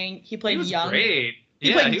playing. He played young. Great.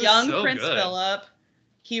 He played young Prince Philip.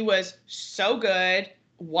 He was so good.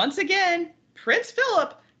 Once again, Prince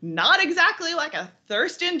Philip, not exactly like a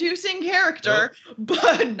thirst-inducing character,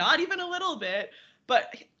 but not even a little bit.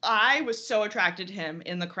 But I was so attracted to him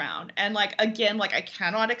in The Crown. And like, again, like I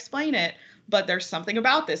cannot explain it, but there's something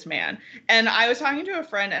about this man. And I was talking to a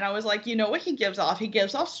friend and I was like, you know what he gives off? He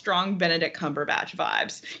gives off strong Benedict Cumberbatch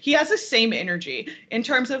vibes. He has the same energy in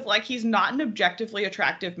terms of like, he's not an objectively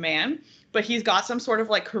attractive man, but he's got some sort of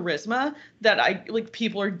like charisma that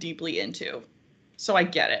people are deeply into. So I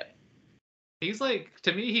get it. He's like,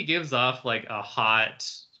 to me, he gives off like a hot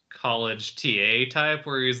college TA type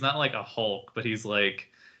where he's not like a Hulk, but he's like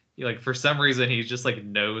for some reason he just like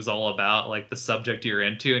knows all about like the subject you're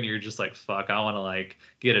into, and you're just like, fuck, I want to like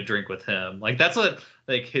get a drink with him. Like that's what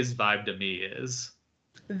like his vibe to me is.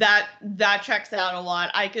 That checks out a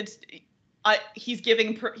lot. He's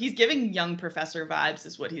giving young professor vibes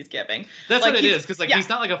is what he's giving. That's like, what it is, because like he's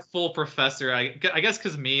not like a full professor. I guess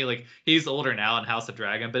because me, like he's older now in House of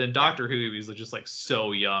Dragon, but in Doctor Who he was just like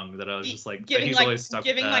so young that I was just like giving he's like always stuck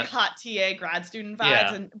giving with like that. hot TA grad student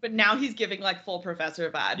vibes, but now he's giving like full professor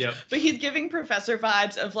vibes. Yep. But he's giving professor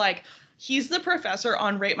vibes of like he's the professor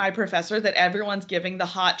on Rate My Professor that everyone's giving the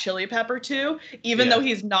hot chili pepper to, even though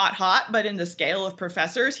he's not hot, but in the scale of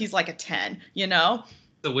professors, he's like a 10, you know?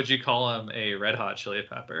 So would you call him a red hot chili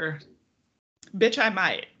pepper? Bitch, I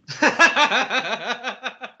might.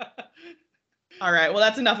 All right. Well,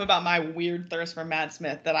 that's enough about my weird thirst for Matt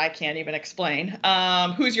Smith that I can't even explain.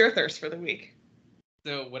 Who's your thirst for the week?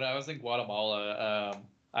 So when I was in Guatemala,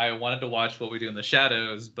 I wanted to watch What We Do in the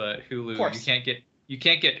Shadows, but Hulu, you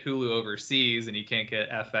can't get Hulu overseas, and you can't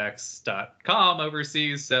get FX.com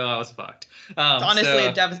overseas, so I was fucked.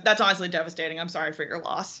 That's honestly devastating. I'm sorry for your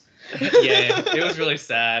loss. Yeah, it was really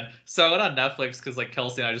sad. So I went on Netflix because like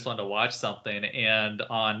Kelsey and I just wanted to watch something, and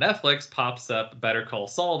on Netflix pops up Better Call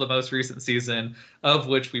Saul, the most recent season, of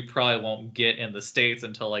which we probably won't get in the States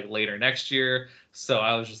until like later next year. So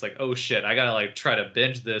I was just like, oh shit, I gotta like try to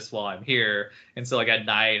binge this while I'm here. And so like at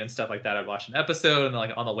night and stuff like that, I'd watch an episode, and then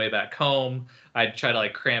like on the way back home, I'd try to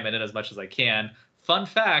like cram it in as much as I can. Fun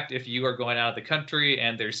fact, if you are going out of the country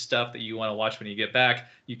and there's stuff that you want to watch when you get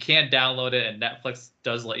back, you can download it, and Netflix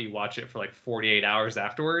does let you watch it for like 48 hours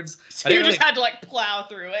afterwards. So you just had to like plow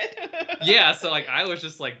through it. Yeah, so like I was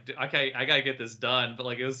just like, okay, I gotta get this done. But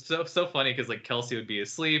like it was so funny because like Kelsey would be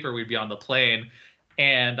asleep or we'd be on the plane,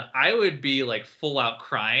 and I would be like full out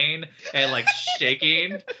crying and like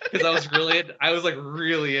shaking because I was like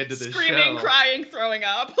really into this Screaming, show. crying, throwing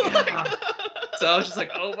up. Yeah. So I was just like,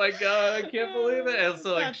 oh my god, I can't believe it. And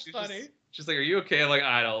so like she's like, are you okay? I'm like,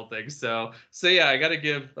 I don't think so. So yeah, I got to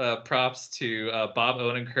give props to Bob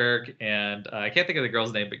Odenkirk and I can't think of the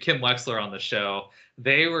girl's name, but Kim Wexler on the show.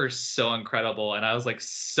 They were so incredible, and I was like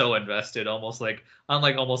so invested, almost like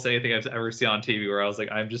unlike almost anything I've ever seen on TV, where I was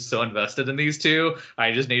like, I'm just so invested in these two.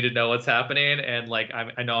 I just need to know what's happening, and like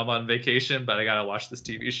I know I'm on vacation, but I gotta watch this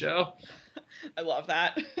TV show. I love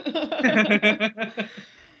that.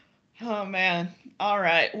 Oh man. All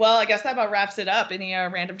right. Well, I guess that about wraps it up. Any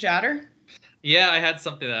random chatter? Yeah, I had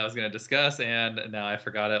something that I was going to discuss, and now I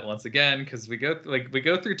forgot it once again because we go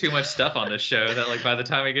through too much stuff on this show that like by the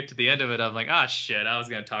time I get to the end of it, I'm like, ah, shit, I was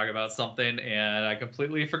going to talk about something and I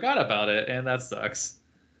completely forgot about it, and that sucks.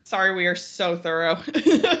 Sorry, we are so thorough.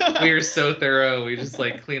 We are so thorough. We just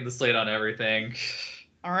like clean the slate on everything.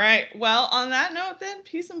 All right. Well, on that note, then,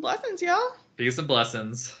 peace and blessings, y'all. Peace and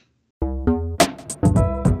blessings.